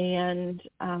 And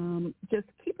just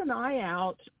keep an eye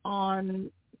out on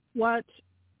what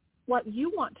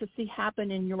you want to see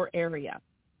happen in your area.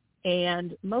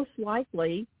 And most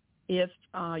likely, if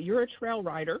you're a trail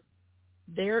rider,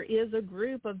 there is a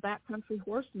group of backcountry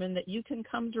horsemen that you can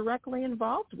come directly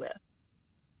involved with.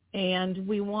 And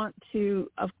we want to,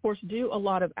 of course, do a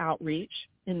lot of outreach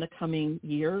in the coming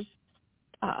years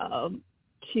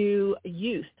to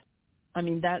youth. I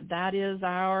mean, that is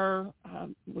our,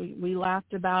 we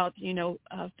laughed about,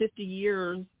 50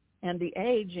 years and the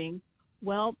aging.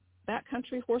 Well,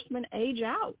 backcountry horsemen age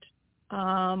out.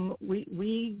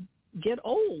 We get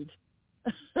old.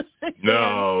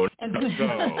 No.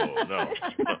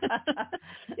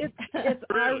 It's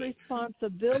our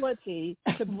responsibility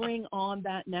to bring on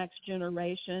that next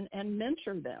generation and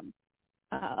mentor them.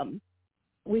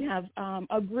 We have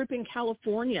a group in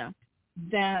California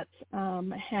that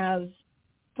has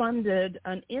funded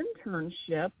an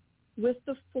internship with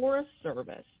the Forest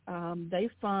Service. They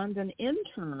fund an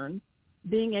intern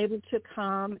being able to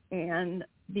come and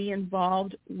be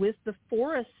involved with the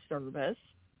Forest Service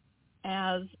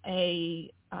as a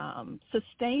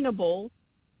sustainable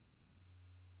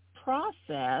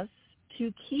process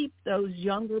to keep those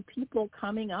younger people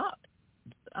coming up.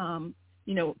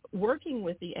 Working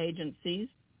with the agencies,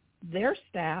 their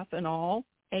staff and all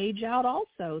age out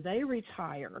also. They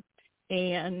retire.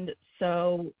 And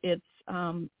so it's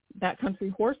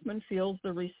Backcountry Horseman feels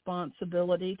the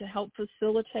responsibility to help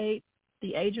facilitate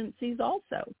the agencies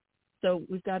also. So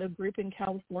we've got a group in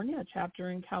California, a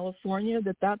chapter in California,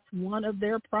 that's one of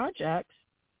their projects,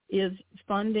 is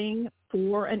funding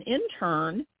for an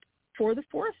intern for the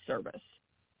Forest Service.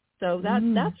 So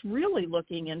that's really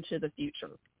looking into the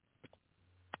future.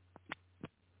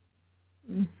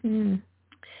 Mm-hmm.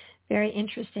 Very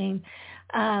interesting.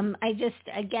 I'm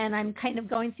kind of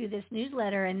going through this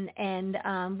newsletter,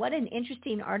 and what an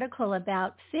interesting article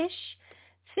about fish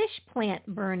plant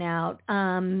burnout.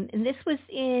 And this was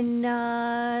in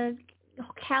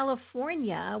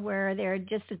California, where there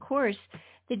just, of course,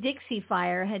 the Dixie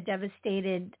Fire had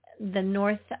devastated the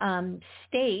North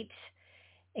State,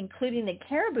 including the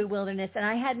Caribou Wilderness. And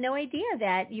I had no idea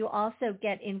that you also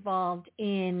get involved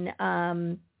in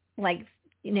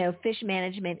fish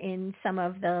management in some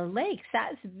of the lakes.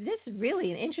 This is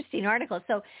really an interesting article.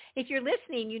 So if you're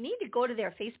listening, you need to go to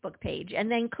their Facebook page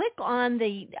and then click on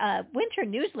the winter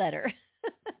newsletter.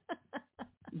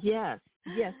 Yes,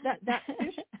 that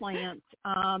fish plant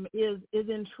is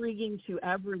intriguing to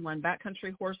everyone,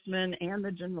 backcountry horsemen and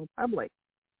the general public,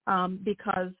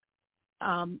 because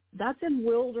that's in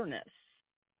wilderness.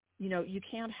 You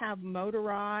can't have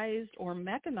motorized or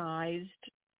mechanized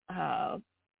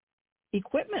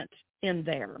equipment in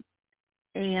there.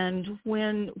 And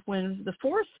when the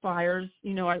forest fires,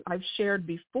 I've shared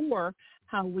before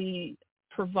how we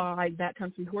provide,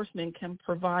 backcountry horsemen can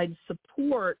provide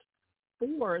support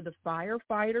for the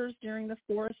firefighters during the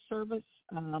Forest Service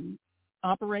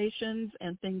operations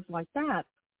and things like that.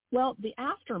 Well, the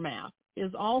aftermath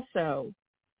is also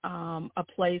a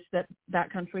place that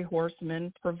backcountry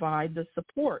horsemen provide the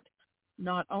support,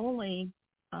 not only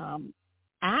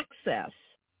access,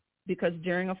 because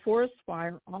during a forest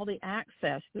fire, all the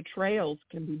access, the trails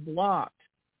can be blocked.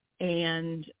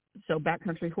 And so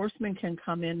backcountry horsemen can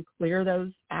come in, clear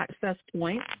those access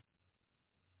points,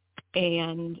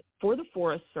 and for the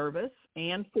Forest Service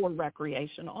and for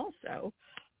recreation also.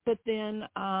 But then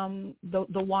the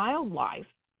wildlife,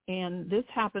 and this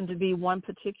happened to be one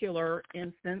particular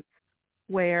instance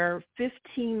where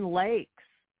 15 lakes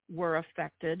were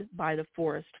affected by the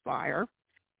forest fire.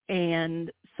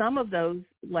 And some of those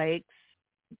lakes,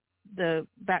 the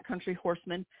backcountry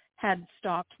horsemen had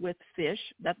stocked with fish.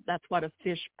 That's what a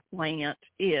fish plant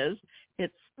is.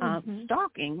 It's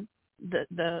stocking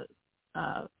the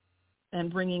and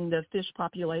bringing the fish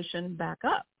population back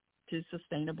up to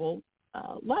sustainable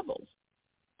levels.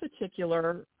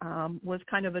 Particular was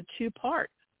kind of a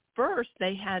two-part. First,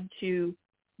 they had to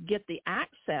get the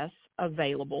access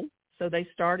available. So they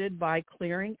started by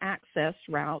clearing access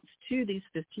routes to these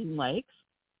 15 lakes,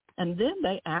 and then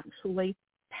they actually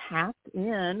packed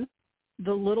in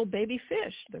the little baby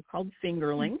fish. They're called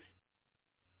fingerlings,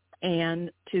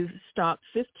 and to stock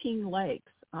 15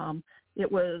 lakes. It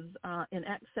was in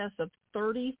excess of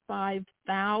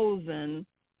 35,000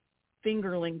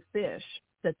 fingerling fish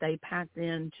that they packed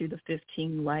into the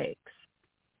 15 lakes.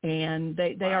 And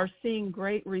they are seeing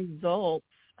great results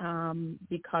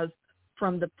because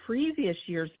from the previous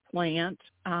year's plant,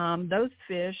 those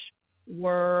fish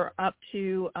were up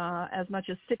to as much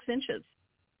as 6 inches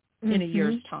in a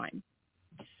year's time.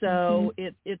 So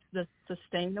it's the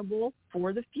sustainable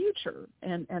for the future.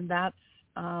 And that's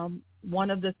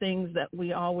one of the things that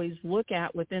we always look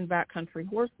at within backcountry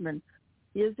horsemen.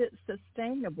 Is it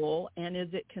sustainable, and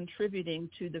is it contributing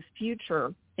to the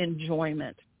future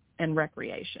enjoyment and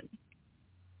recreation?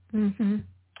 Mm-hmm.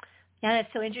 Yeah,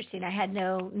 that's so interesting. I had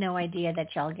no idea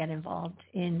that y'all get involved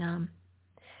in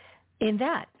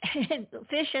that.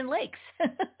 Fish and lakes.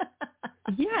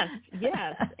 Yes.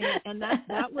 And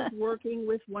that was working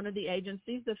with one of the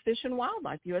agencies, the Fish and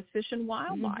Wildlife, U.S. Fish and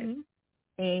Wildlife.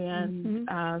 And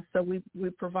so we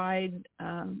provide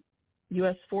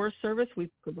U.S. Forest Service, we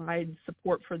provide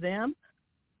support for them.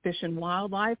 Fish and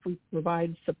Wildlife, we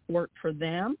provide support for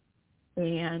them.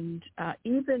 And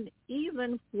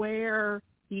even where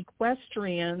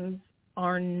equestrians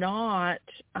are not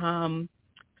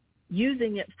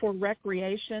using it for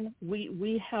recreation,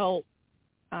 we help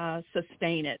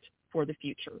sustain it for the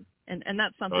future. And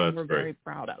that's something we're very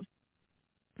proud of.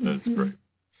 That's great.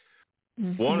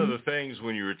 One of the things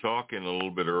when you were talking a little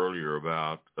bit earlier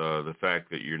about the fact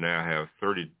that you now have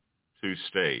 32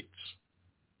 states,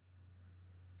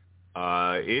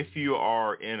 if you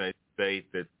are in a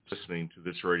state that's listening to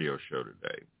this radio show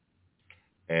today,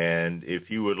 and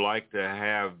if you would like to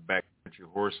have backcountry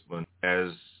horsemen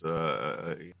would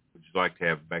you like to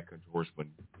have backcountry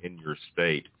horsemen in your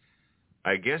state,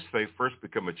 I guess they first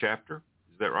become a chapter.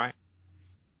 Is that right?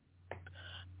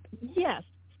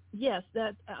 Yes,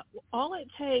 that all it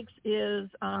takes is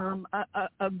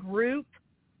a group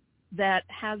that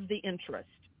has the interest.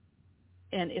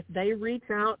 And if they reach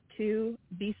out to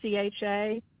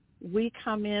BCHA, we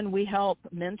come in, we help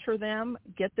mentor them,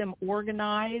 get them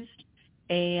organized,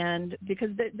 and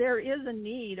because there is a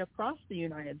need across the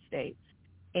United States.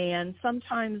 And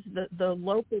sometimes the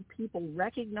local people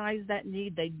recognize that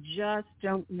need. They just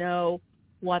don't know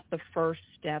what the first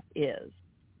step is.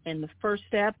 And the first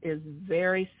step is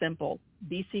very simple,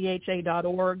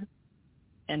 bcha.org,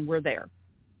 and we're there.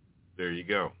 There you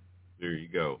go. There you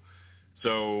go.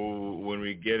 So when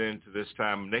we get into this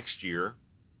time next year,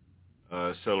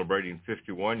 celebrating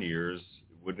 51 years,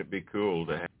 wouldn't it be cool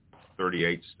to have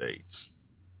 38 states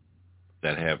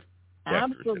that have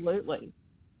chapters? Absolutely.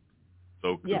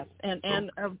 So cool. Yes,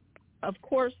 and of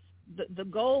course, the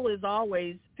goal is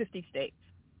always 50 states.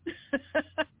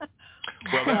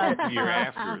 Well, that was the year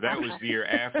after. That was the year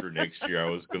after next year. I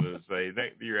was going to say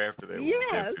the year after that.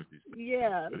 Yes, 50 states.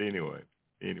 yes. But anyway.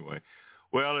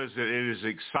 Well, it is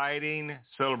exciting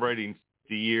celebrating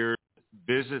 50 years.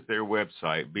 Visit their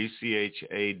website,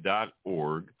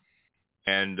 BCHA.org.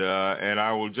 And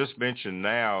I will just mention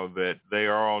now that they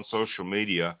are on social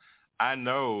media. I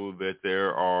know that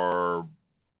there are,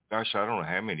 I don't know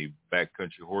how many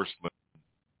backcountry horsemen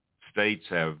states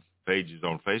have pages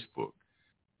on Facebook.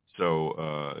 So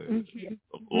a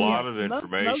lot of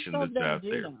information most that's out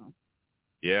there. Know.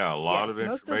 Yeah, a lot of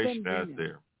information out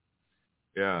there.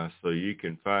 Yeah, so you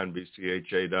can find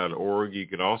BCHA.org. You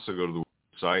can also go to the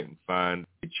website and find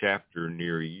a chapter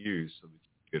near you so that you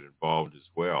can get involved as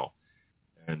well.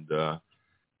 And,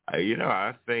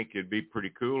 I think it'd be pretty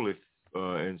cool if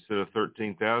instead of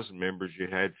 13,000 members, you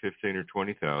had 15 or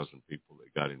 20,000 people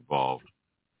that got involved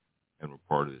and were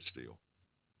part of this deal.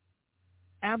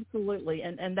 Absolutely,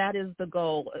 and that is the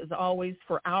goal, is always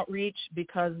for outreach,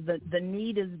 because the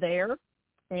need is there.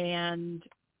 And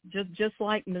just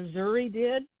like Missouri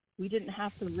did, we didn't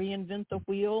have to reinvent the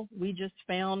wheel. We just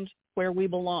found where we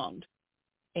belonged.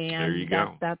 And there you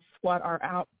go. That's what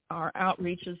our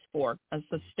outreach is for, a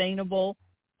sustainable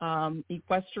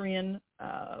equestrian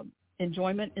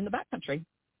enjoyment in the backcountry.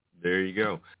 There you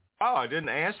go. Oh, I didn't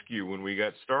ask you when we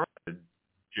got started,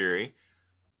 Jerry.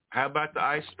 How about the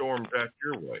ice storms out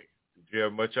your way? Did you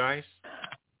have much ice?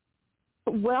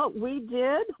 Well, we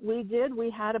did. We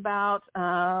had about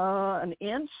an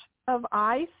inch of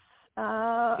ice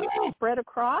spread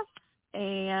across,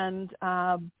 and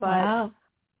wow.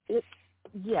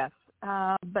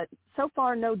 But so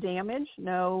far no damage,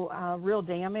 no real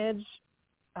damage.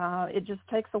 It just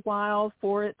takes a while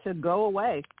for it to go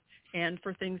away and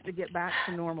for things to get back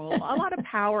to normal. A lot of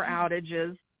power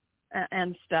outages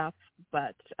and stuff,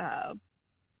 but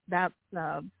that's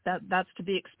to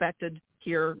be expected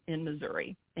here in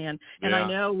Missouri. And I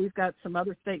know we've got some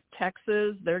other states,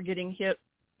 Texas, they're getting hit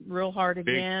real hard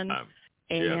again. Big time.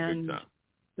 And big time.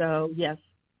 So yes,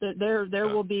 there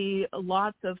will be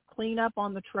lots of cleanup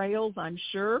on the trails, I'm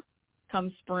sure,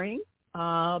 come spring.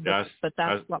 But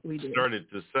that's what we do. I started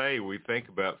to say we think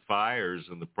about fires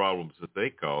and the problems that they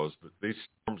cause, but these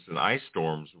storms and ice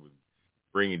storms with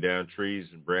bringing down trees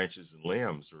and branches and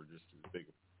limbs are just as big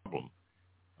a problem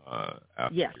out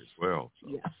there as well. So.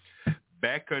 Yes.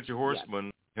 Backcountry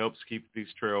Horseman helps keep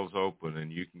these trails open,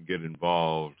 and you can get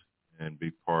involved and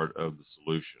be part of the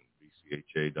solution,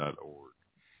 bcha.org.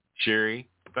 Sherry,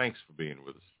 thanks for being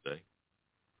with us today.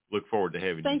 Look forward to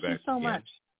having you back. Thank you so again. much.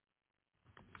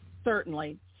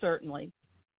 Certainly.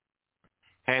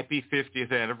 Happy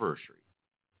 50th anniversary.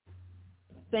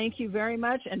 Thank you very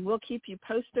much, and we'll keep you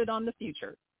posted on the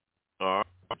future. All right.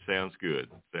 Sounds good.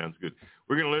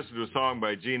 We're going to listen to a song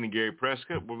by Gene and Gary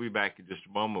Prescott. We'll be back in just a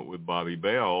moment with Bobby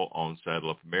Bell on Saddle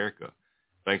Up America.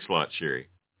 Thanks a lot, Sherry.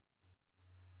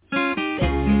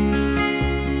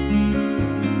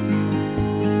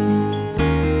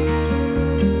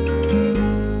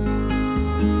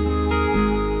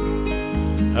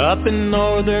 Up in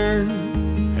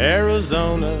northern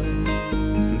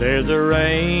Arizona, there's a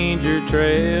ranger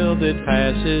trail that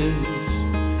passes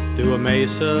through a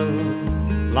mesa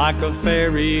like a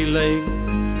fairy lake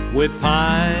with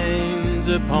pines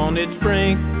upon its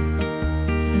brink.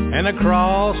 And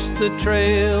across the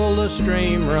trail a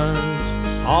stream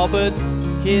runs, all but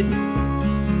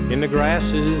hidden in the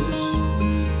grasses,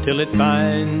 till it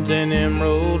finds an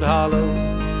emerald hollow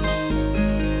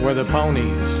where the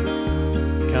ponies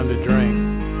come to drink.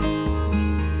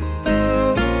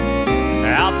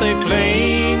 Out they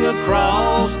cling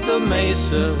across the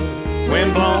mesa,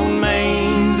 wind-blown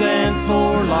manes and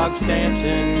forelocks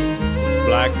dancing,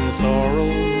 black and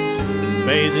sorrels,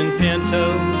 bays and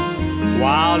pintos,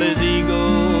 wild as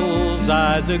eagles'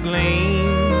 eyes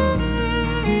agleam.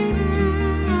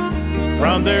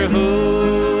 From their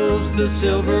hooves the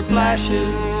silver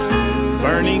flashes,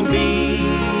 burning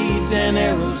beads and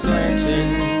arrows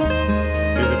glancing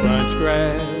through the bunch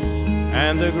grass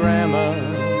and the grandma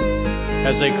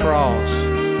as they cross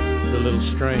the little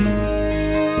stream.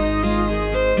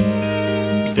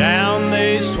 Down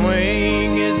they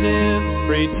swing as if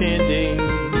pretending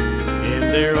in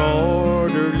their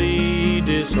orderly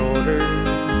disorder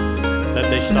that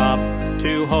they stop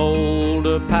to hold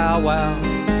a powwow,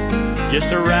 just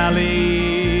a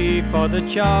rally for the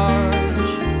charge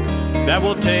that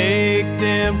will take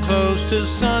them close to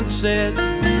sunset,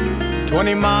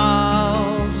 20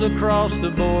 miles across the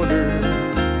border.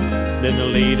 Then the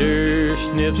leader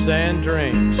sniffs and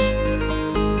drinks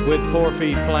with 4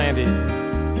 feet planted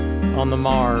on the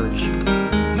marge.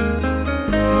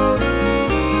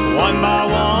 One by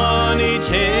one each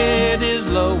head is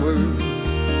lowered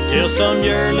till some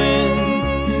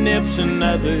yearling nips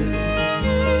another,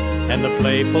 and the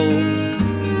playful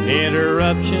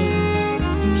interruption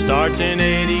starts in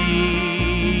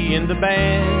 80 in the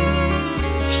band,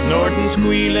 snorting,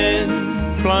 squealing,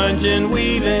 plunging,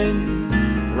 weaving.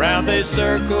 Round they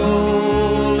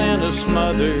circle in a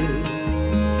smother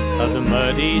of the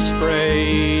muddy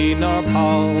spray, nor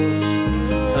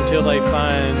pause until they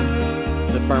find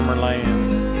the firmer land.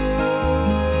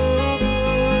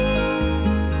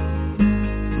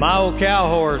 My old cow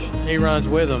horse, he runs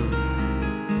with them.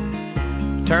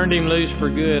 Turned him loose for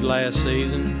good last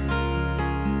season.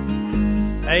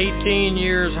 18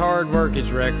 years hard work his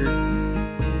record.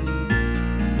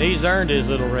 He's earned his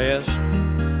little rest.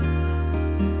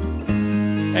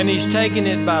 And he's taking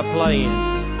it by playing,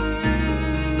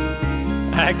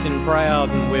 acting proud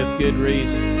and with good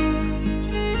reason.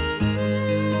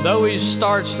 Though he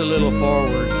starts a little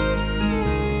forward,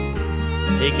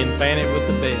 he can fan it with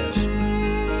the best.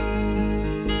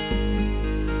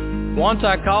 Once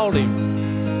I called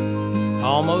him,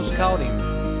 almost caught him,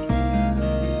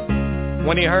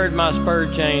 when he heard my spur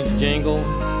chains jingle.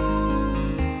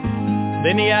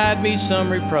 Then he eyed me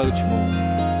some reproachful,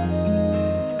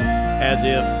 as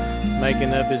if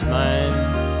making up his mind.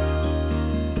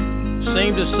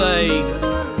 Seemed to say,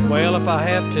 well, if I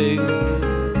have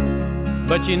to,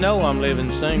 but you know I'm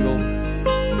living single.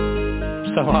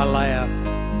 So I laughed.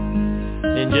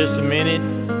 In just a minute,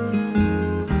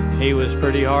 he was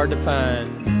pretty hard to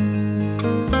find.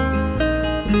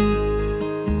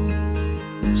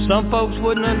 Some folks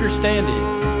wouldn't understand it,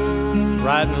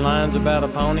 writing lines about a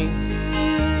pony.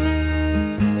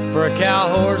 For a cow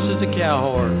horse is a cow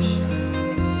horse.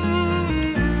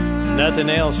 Nothing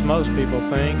else most people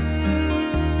think.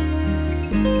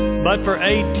 But for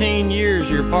 18 years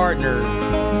your partner,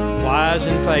 wise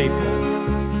and faithful,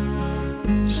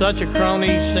 such a crony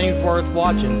seems worth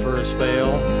watching for a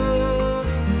spell,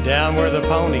 down where the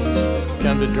ponies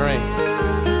come to drink.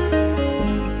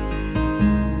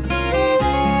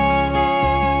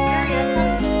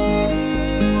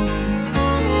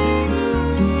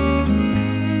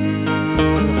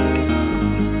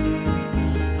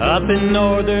 Up in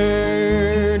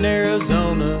northern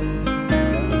Arizona,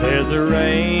 there's a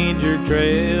ranger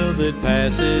trail that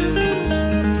passes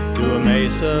to a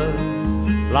mesa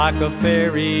like a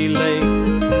fairy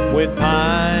lake with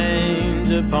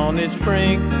pines upon its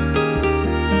brink.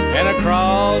 And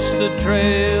across the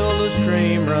trail a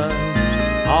stream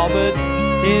runs, all but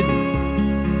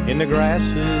hidden in the grasses,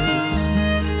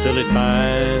 till it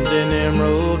finds an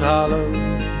emerald hollow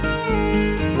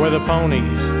where the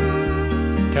ponies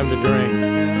come to drink.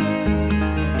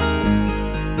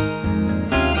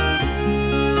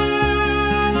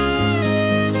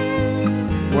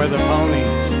 Where the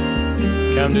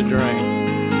ponies come to drink.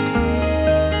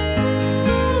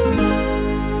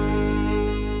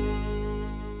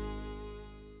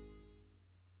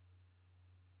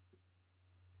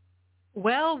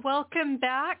 Well, welcome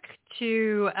back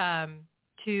to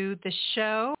the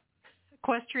show,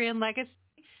 Equestrian Legacy.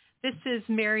 This is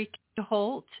Mary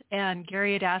Holt, and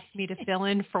Gary had asked me to fill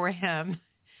in for him.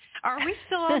 Are we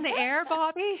still on the air,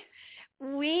 Bobby?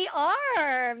 We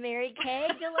are, Mary Kay.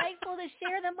 Delightful to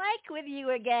share the mic with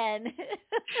you again.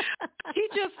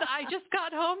 I just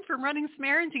got home from running some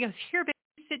errands. He goes, here,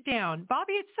 baby, sit down.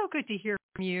 Bobby, it's so good to hear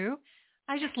from you.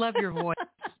 I just love your voice.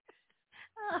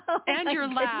 And your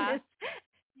laugh.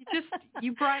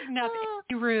 You brighten up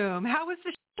any room. How was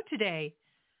the show today?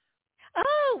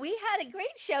 Oh, we had a great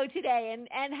show today,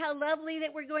 and how lovely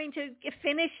that we're going to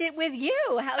finish it with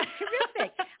you. How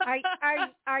terrific.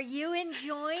 Are you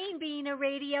enjoying being a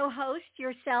radio host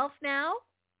yourself now?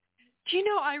 Do you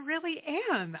know, I really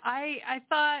am. I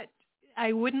thought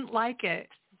I wouldn't like it,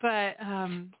 but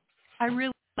I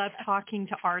really love talking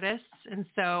to artists, and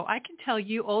so I can tell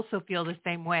you also feel the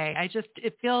same way.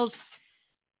 It feels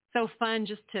so fun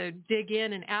just to dig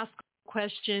in and ask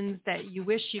questions that you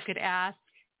wish you could ask,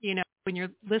 when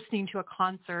you're listening to a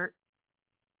concert.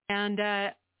 And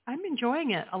I'm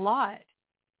enjoying it a lot.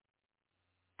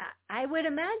 I would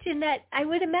imagine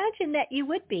that you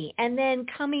would be. And then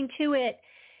coming to it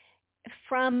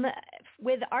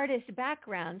with artist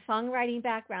background, songwriting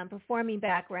background, performing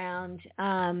background,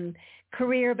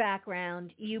 career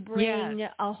background, you bring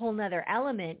a whole nother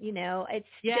element, It's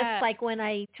just like when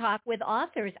I talk with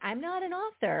authors, I'm not an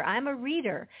author, I'm a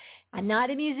reader. I'm not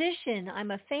a musician,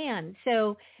 I'm a fan.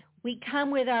 So we come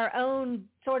with our own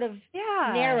sort of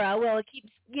narrow, well, it keeps,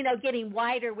 getting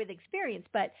wider with experience,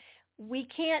 but I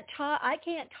can't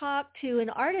talk to an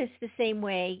artist the same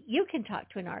way you can talk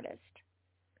to an artist.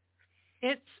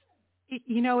 It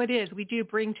is. We do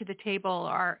bring to the table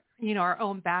our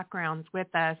own backgrounds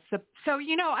with us. So,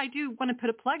 I do want to put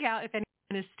a plug out if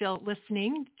anyone is still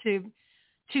listening to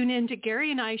tune in to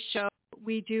Gary and I's show.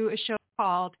 We do a show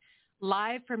called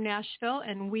Live from Nashville,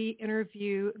 and we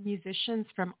interview musicians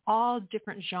from all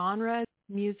different genres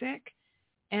of music.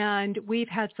 And we've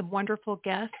had some wonderful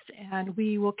guests, and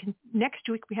we will next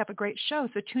week we have a great show.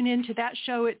 So tune in to that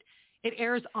show. It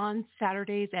airs on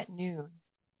Saturdays at noon.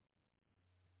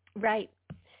 Right.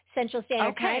 Central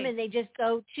Standard Time, and they just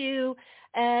go to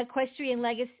Equestrian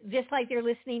Legacy, just like they're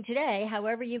listening today,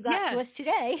 however you got to us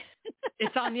today.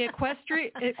 It's on the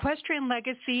Equestrian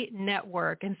Legacy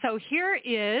Network. And so here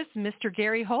is Mr.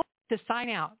 Gary Holt to sign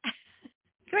out.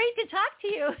 Great to talk to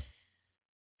you.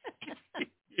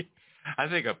 I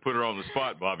think I put her on the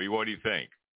spot, Bobby. What do you think?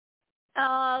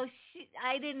 Oh,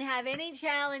 I didn't have any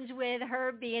challenge with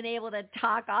her being able to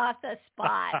talk off the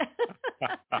spot.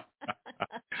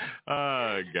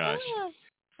 Oh, gosh.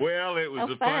 Well, it was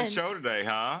a fun show today,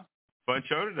 huh? Fun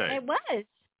show today. It was.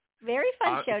 Very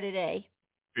fun show today.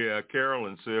 Yeah,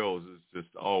 CAROLYN SILLS is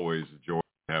just always a joy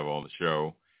to have on the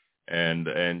show.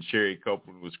 And Sherry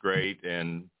Copeland was great.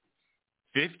 And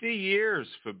 50 years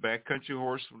for Backcountry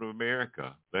Horsemen of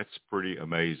America. That's pretty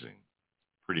amazing.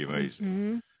 Pretty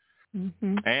amazing.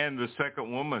 Mm-hmm. And the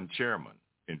second woman chairman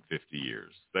in 50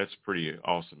 years. That's pretty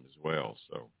awesome as well.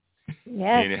 So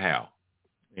anyhow.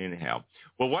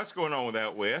 Well, what's going on with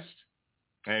Out West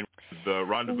and the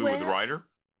Rendezvous with the Writer?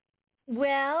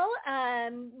 Well,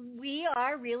 we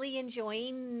are really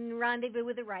enjoying Rendezvous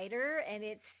with the Writer, and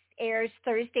it airs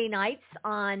Thursday nights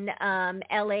on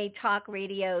LA Talk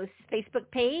Radio's Facebook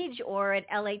page or at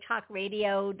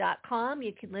latalkradio.com.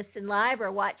 You can listen live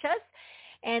or watch us.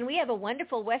 And we have a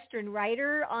wonderful Western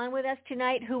writer on with us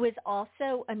tonight who is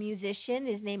also a musician.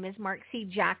 His name is Mark C.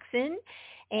 Jackson.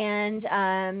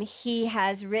 And he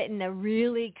has written a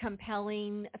really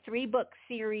compelling 3-book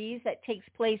series that takes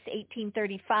place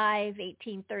 1835,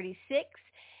 1836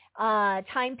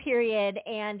 time period.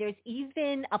 And there's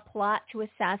even a plot to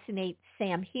assassinate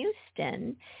Sam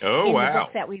Houston in the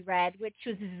book that we read, which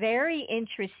was very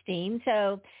interesting.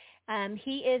 So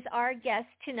he is our guest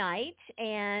tonight,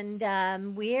 and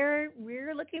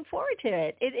we're looking forward to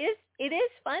it. It is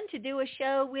fun to do a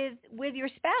show with your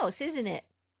spouse, isn't it?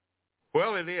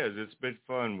 Well, it is. It's been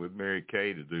fun with Mary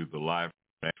Kay to do the live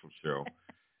actual show.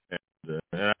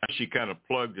 And she kind of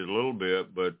plugged it a little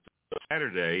bit, but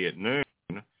Saturday at noon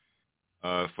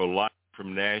for Live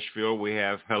from Nashville, we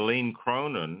have Helene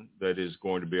Cronin that is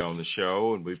going to be on the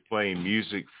show, and we're playing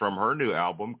music from her new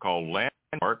album called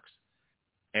Landmarks.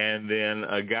 And then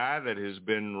a guy that has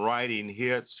been writing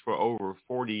hits for over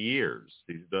 40 years.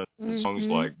 He's done songs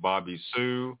like Bobby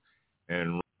Sue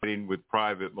and Writing with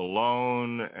Private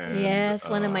Malone. And, yes,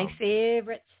 one of my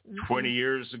favorites. 20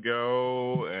 years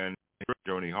ago, and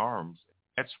Joni Harms.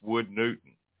 That's Wood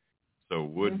Newton. So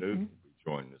Wood Newton will be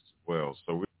joining us as well.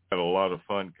 So we've got a lot of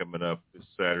fun coming up this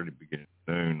Saturday beginning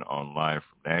at noon on Live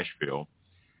from Nashville.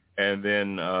 And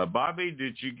then, Bobby,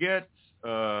 did you get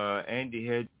Andy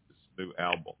Hedges' new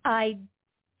album? I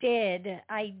did.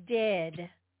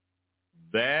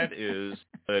 That is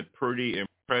a pretty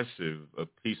impressive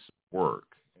piece of work.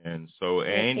 And so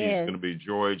Andy's going to be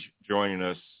joining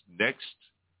us next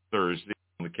Thursday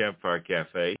on the Campfire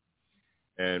Cafe.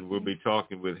 And we'll be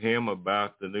talking with him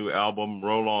about the new album,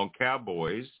 Roll On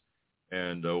Cowboys.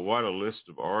 And what a list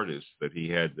of artists that he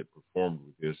had that performed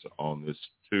with us on this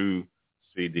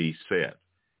 2-CD set.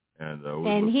 And we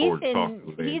look forward to talking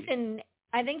with Andy.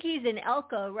 I think he's in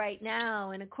Elko right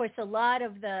now, and of course, a lot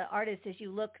of the artists, as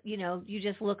you look, you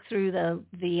just look through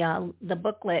the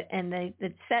booklet and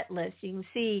the set list, you can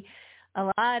see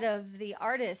a lot of the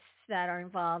artists that are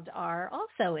involved are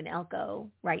also in Elko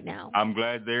right now. I'm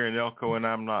glad they're in Elko, and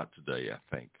I'm not today, I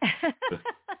think.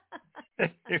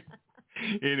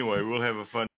 Anyway, we'll have a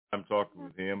fun time talking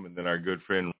with him, and then our good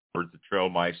friend Robert the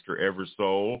Trailmeister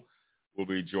Eversoul will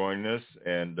be joining us,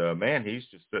 and man, he's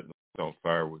just setting on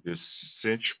fire with his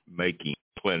cinch making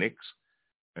clinics,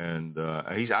 and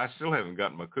I still haven't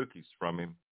gotten my cookies from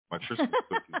him. My Christmas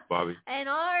cookies, Bobby. And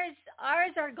ours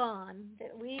are gone.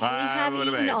 We have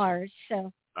eaten ours.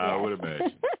 So I would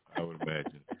imagine.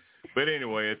 But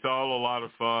anyway, it's all a lot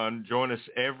of fun. Join us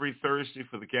every Thursday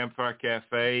for the Campfire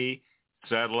Cafe,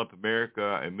 Saddle Up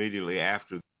America immediately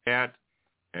after that,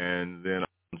 and then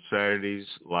on Saturdays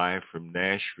live from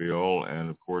Nashville, and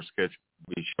of course catch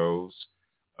me shows,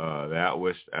 the Out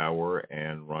West Hour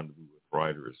and Rendezvous with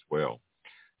Ryder as well.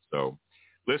 So,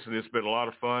 listen, it's been a lot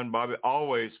of fun, Bobby.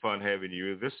 Always fun having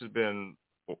you. Is this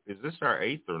our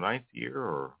 8th or 9th year,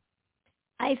 or?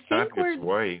 I think we're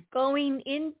going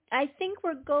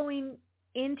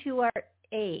into our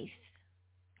 8th.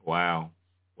 Wow.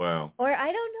 Or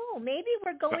I don't know. Maybe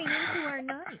we're going into our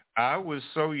 9th. I was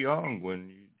so young when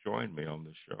you joined me on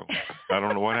this show. I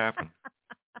don't know what happened.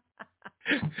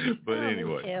 But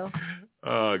anyway. Me too.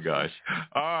 Oh, gosh.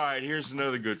 All right, here's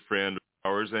another good friend of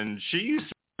ours, and she used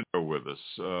to go with us.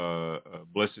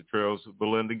 Blessed Trails with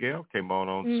Belinda Gale came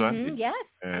on Sunday. Yes.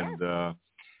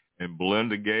 And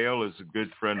Belinda Gale is a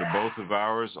good friend of both of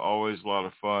ours. Always a lot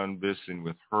of fun visiting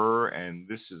with her. And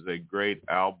this is a great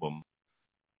album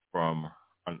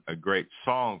a great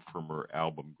song from her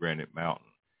album, Granite Mountain.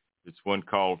 It's one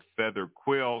called Feather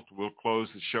Quilt. We'll close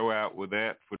the show out with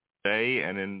that for today,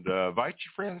 and invite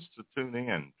your friends to tune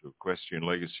in to Equestrian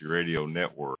Legacy Radio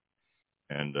Network.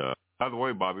 And by the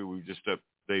way, Bobby, we just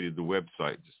updated the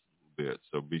website just a little bit,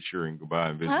 so be sure and go by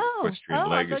and visit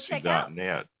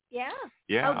equestrianlegacy.net. Yeah.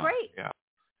 Oh, great.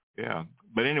 Yeah.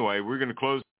 But anyway, we're going to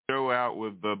close the show out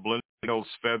with Belinda Gale's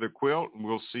Feather Quilt, and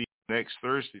we'll see you next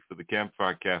Thursday for the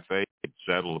Campfire Cafe at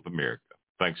Saddle Up America.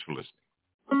 Thanks for listening.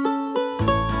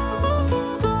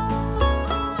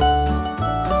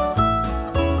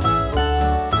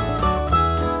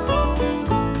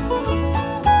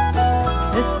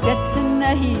 The Stetson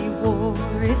that he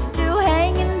wore is still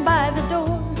hanging by the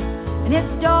door, and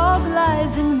his dog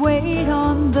lies in wait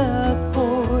on the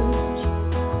porch.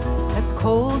 The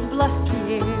cold,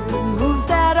 blustery air moves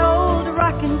that old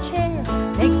rocking chair,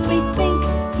 makes me think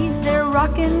he's there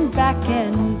rocking back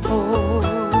and forth.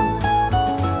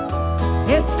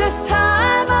 It's this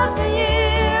time of the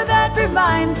year that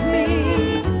reminds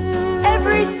me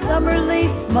every summer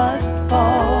leaf must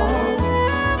fall.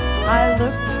 I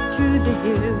look to the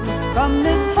hills from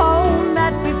this home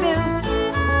that we built.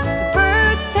 The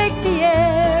birds take the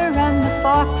air and the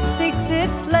fox seeks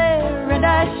its lair, and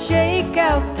I shake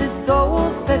out this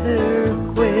old feather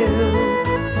quilt.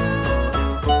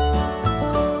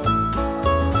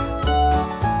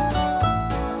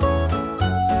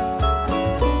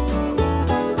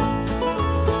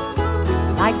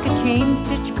 Like a chain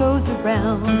stitch goes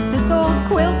around, this old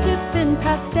quilt has been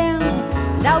passed down,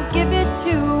 and I'll give it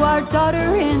to our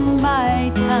daughter in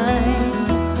my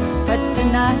time. But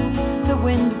tonight the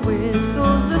wind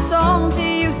whistles the songs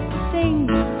he used to sing,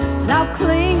 and I'll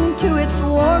cling to its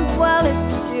warmth while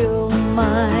it's still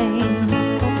mine.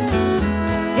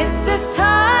 It's this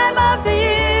time of the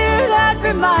year that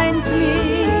reminds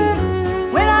me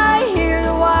when I hear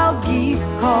the wild geese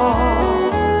call.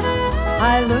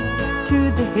 I look to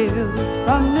the hills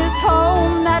from this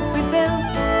home that we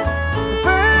built. The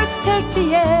birds take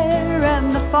the air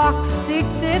and the fox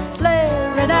seeks its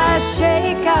lair, and I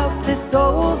shake out this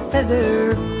old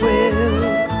feather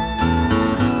quilt.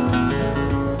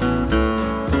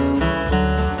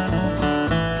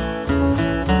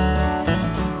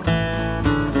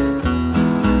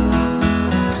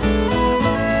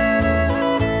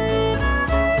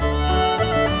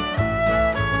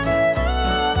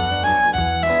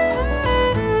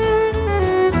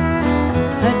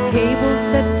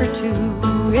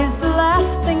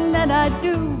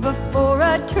 Before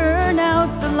I turn out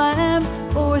the lamp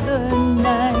for the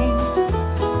night,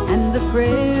 and the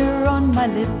prayer on my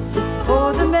lips is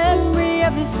for the memory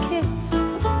of his kiss,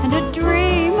 and a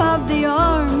dream of the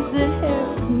arms that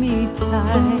held me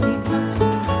tight.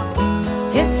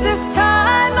 It's this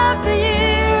time of the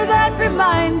year that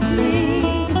reminds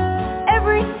me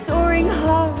every soaring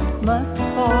heart must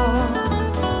fall.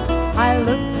 I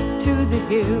look to the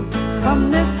hills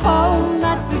from this home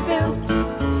that we built.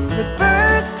 The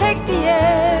birds take the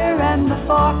air and the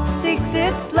fox seeks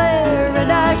its lair,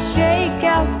 and I shake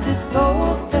out this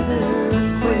old feather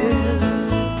quilt.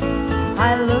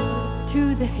 I look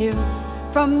to the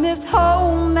hills from this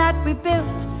home that we built,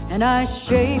 and I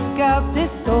shake out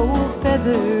this old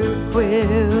feather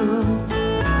quilt.